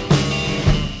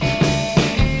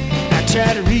 I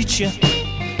try to reach you.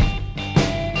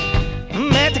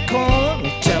 I'm at the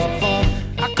corner telephone.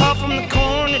 I call from the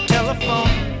corner telephone.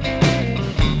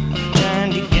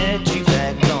 Trying to get you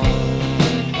back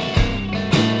home.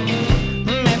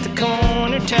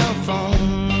 telephone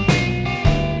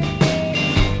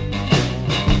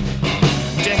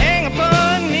to hang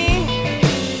upon me,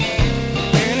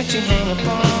 and to hang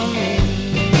upon me.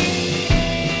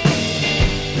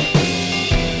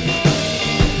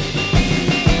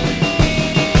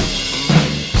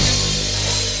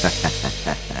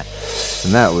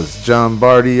 And that was John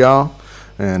Bardy, y'all.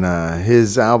 And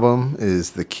his album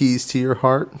is The Keys to Your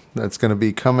Heart. That's going to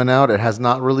be coming out. It has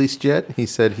not released yet. He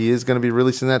said he is going to be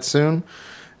releasing that soon.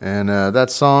 And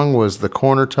that song was The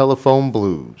Corner Telephone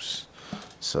Blues.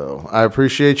 So I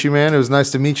appreciate you, man. It was nice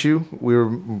to meet you. We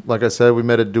were, like I said, we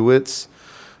met at Duets.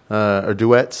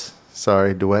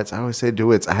 Sorry, Duets. I always say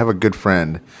Duets. I have a good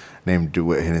friend named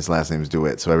Duet, and his last name is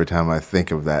Duet. So every time I think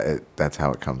of that, that's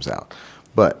how it comes out.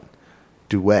 But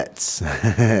Duets.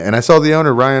 And I saw the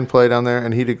owner, Ryan, play down there,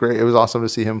 and he did great. It was awesome to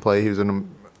see him play. He was in a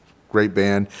great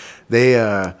band. They,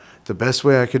 the best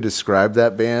way I could describe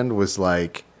that band was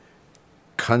like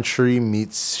country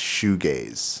meets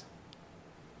shoegaze.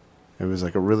 It was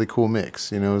like a really cool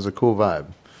mix. You know, it was a cool vibe.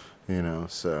 You know,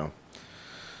 so.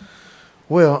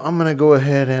 Well, I'm going to go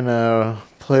ahead and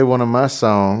play one of my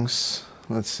songs.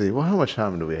 Let's see. Well, how much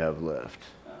time do we have left?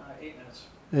 8 minutes.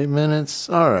 8 minutes?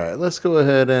 All right. Let's go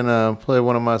ahead and play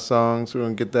one of my songs. We're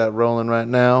going to get that rolling right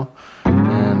now.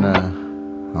 And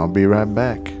I'll be right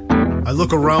back. I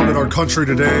look around at our country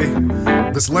today,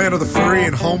 this land of the free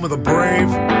and home of the brave,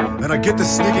 and I get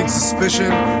this sneaking suspicion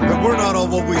that we're not all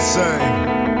what we say.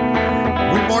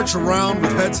 We march around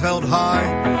with heads held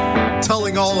high,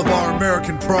 telling all of our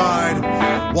American pride,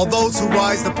 while those who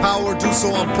rise to power do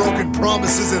so on broken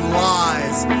promises and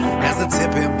lies. As the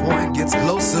tipping point gets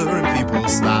closer and people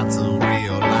start to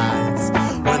realize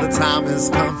where the time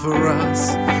has come for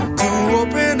us to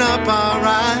open up our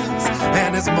eyes,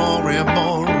 and it's more and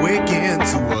more waking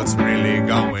to what's really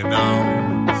going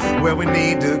on, where we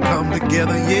need to come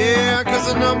together, yeah, cause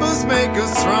the numbers make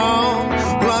us strong.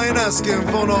 Well, I ain't asking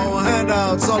for no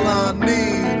handouts, all I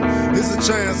need is a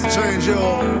chance to change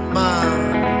your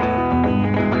mind.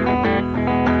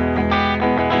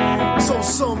 So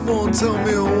someone tell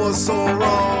me what's so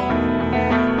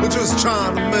wrong. We're just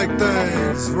trying to make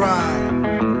things right.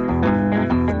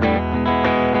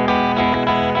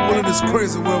 Well, in this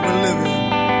crazy world we're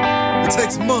living, it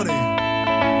takes money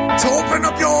to open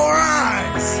up your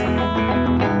eyes.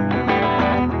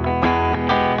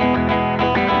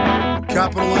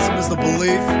 Capitalism is the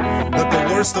belief that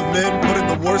the worst of men put in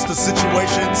the worst of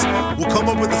situations will come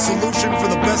up with a solution for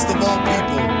the best of all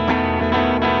people.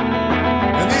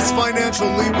 And these financial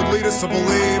elite would lead us to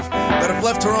believe that if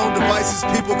left to our own devices,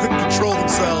 people couldn't control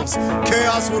themselves.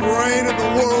 Chaos would reign and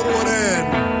the world would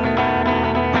end.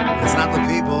 It's not the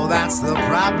people that's the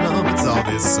problem, it's all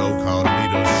this so-called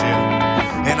leadership.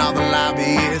 And all the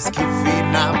lobbyists keep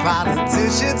feeding our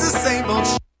politicians the same old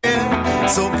shit.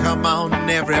 So come on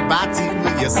everybody,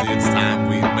 yes it's time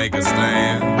we make a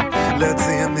stand. Let's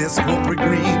end this corporate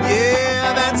greed,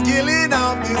 yeah, that's killing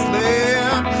off this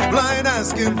land. Blind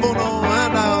asking for no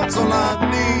handouts, all I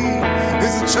need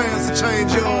is a chance to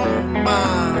change your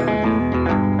mind.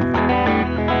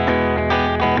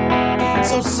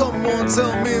 So someone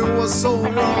tell me what's so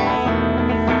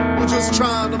wrong. We're just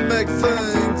trying to make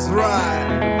things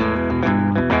right.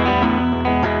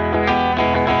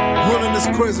 Well, in this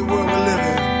crazy world we're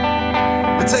living,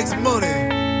 it takes money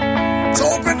to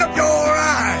open up your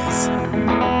eyes.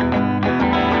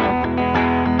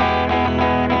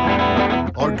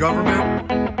 Our government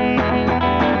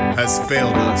has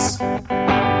failed us.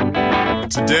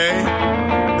 Today,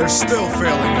 they're still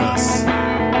failing us.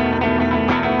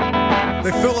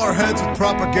 They fill our heads with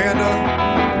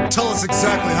propaganda, tell us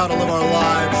exactly how to live our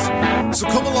lives. So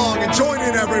come along and join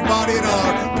in, everybody, in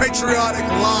our patriotic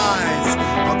lies.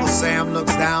 Uncle Sam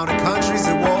looks down at countries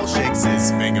at war, shakes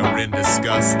his finger in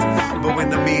disgust. But when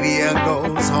the media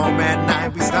goes home at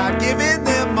night, we start giving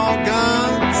them more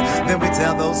guns. Then we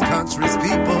tell those countries'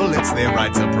 people it's their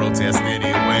right to protest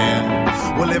anywhere.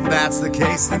 Well, if that's the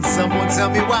case, then someone tell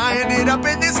me why I ended up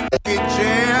in this fucking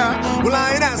chair. Well,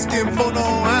 I ain't asking for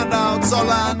no handouts, all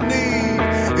I need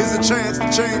is a chance to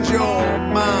change your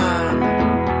mind.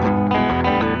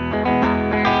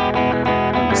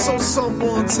 So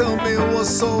someone tell me what's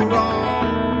so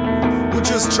wrong. We're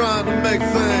just trying to make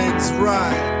things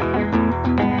right.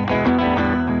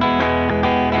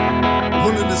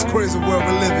 Well, in this crazy world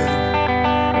we're living,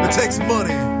 it takes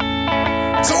money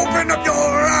to open up your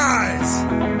eyes.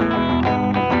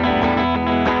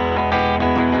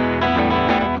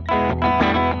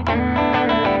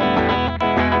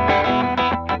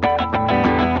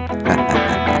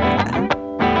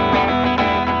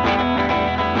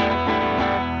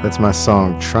 That's my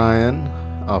song, Tryin',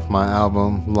 off my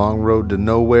album Long Road to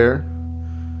Nowhere.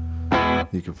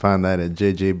 You can find that at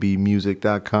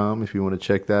jjbmusic.com if you want to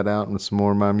check that out and some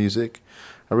more of my music.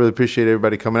 I really appreciate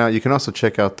everybody coming out. You can also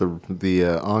check out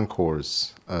the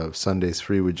encores of Sundays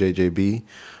Free with JJB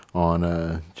on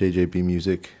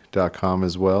jjbmusic.com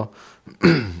as well.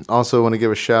 Also want to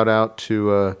give a shout out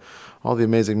to all the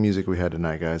amazing music we had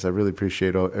tonight, guys. I really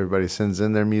appreciate everybody sends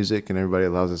in their music and everybody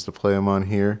allows us to play them on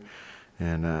here.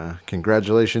 And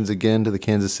congratulations again to the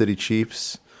Kansas City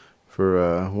Chiefs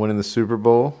for winning the Super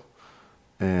Bowl.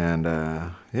 And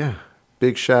yeah,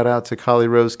 big shout out to Collie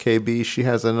Rose KB. She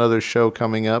has another show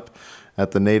coming up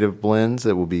at the Native Blends.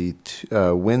 It will be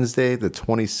Wednesday the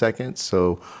 22nd,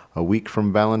 so a week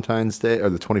from Valentine's Day, or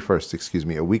the 21st, excuse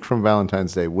me, a week from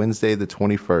Valentine's Day, Wednesday the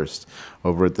 21st,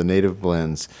 over at the Native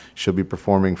Blends. She'll be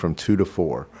performing from 2 to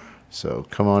 4. So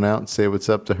come on out and say what's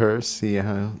up to her. See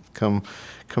how come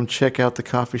check out the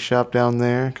coffee shop down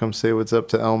there. Come say what's up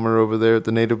to Elmer over there at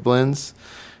the Native Blends.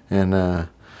 And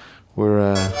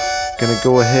we're going to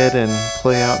go ahead and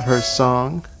play out her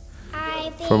song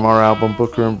from our album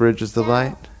Booker and Bridges the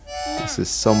Light. This is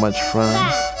So Much Fun,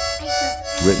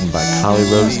 written by Collie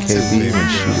Rose KB when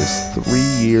she was 3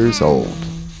 years old.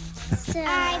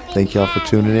 Thank y'all for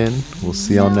tuning in. We'll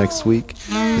see y'all next week.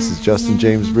 This is Justin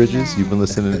James Bridges. You've been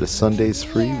listening to Sundays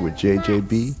Free with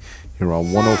JJB here on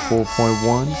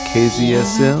 104.1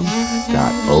 KZSM.org.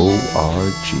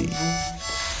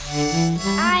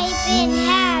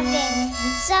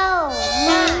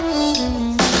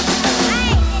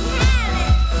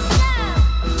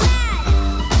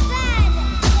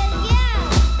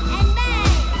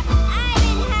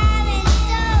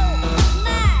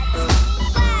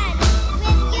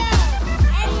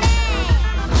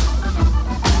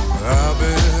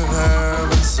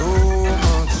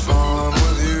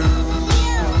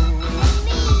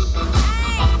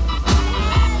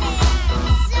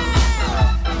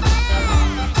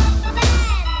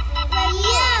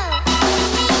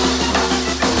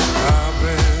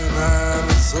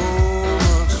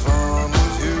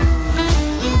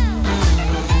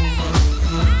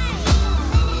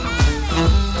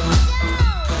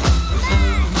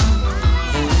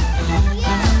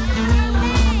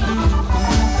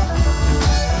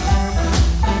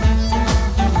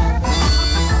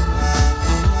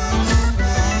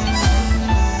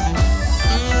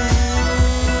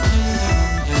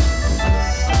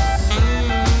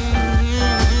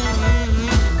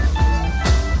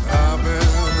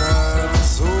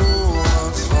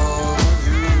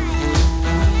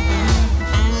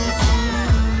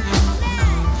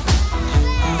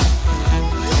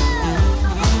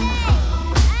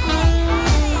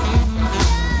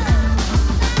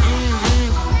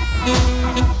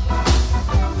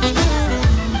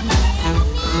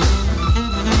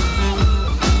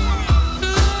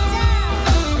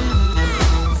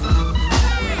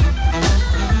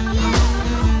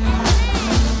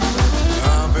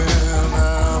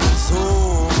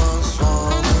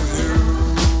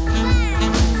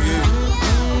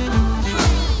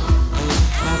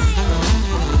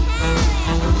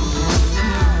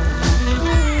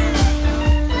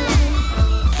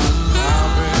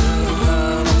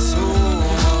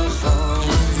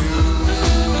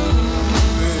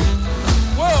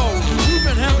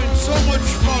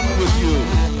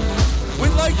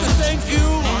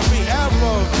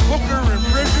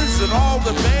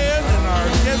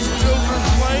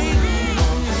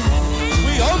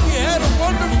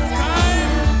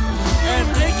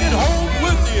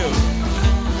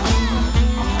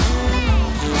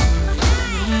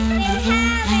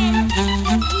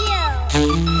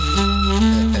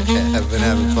 I've been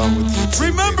having so much.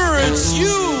 Remember, it's you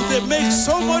that makes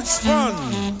so much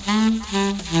fun.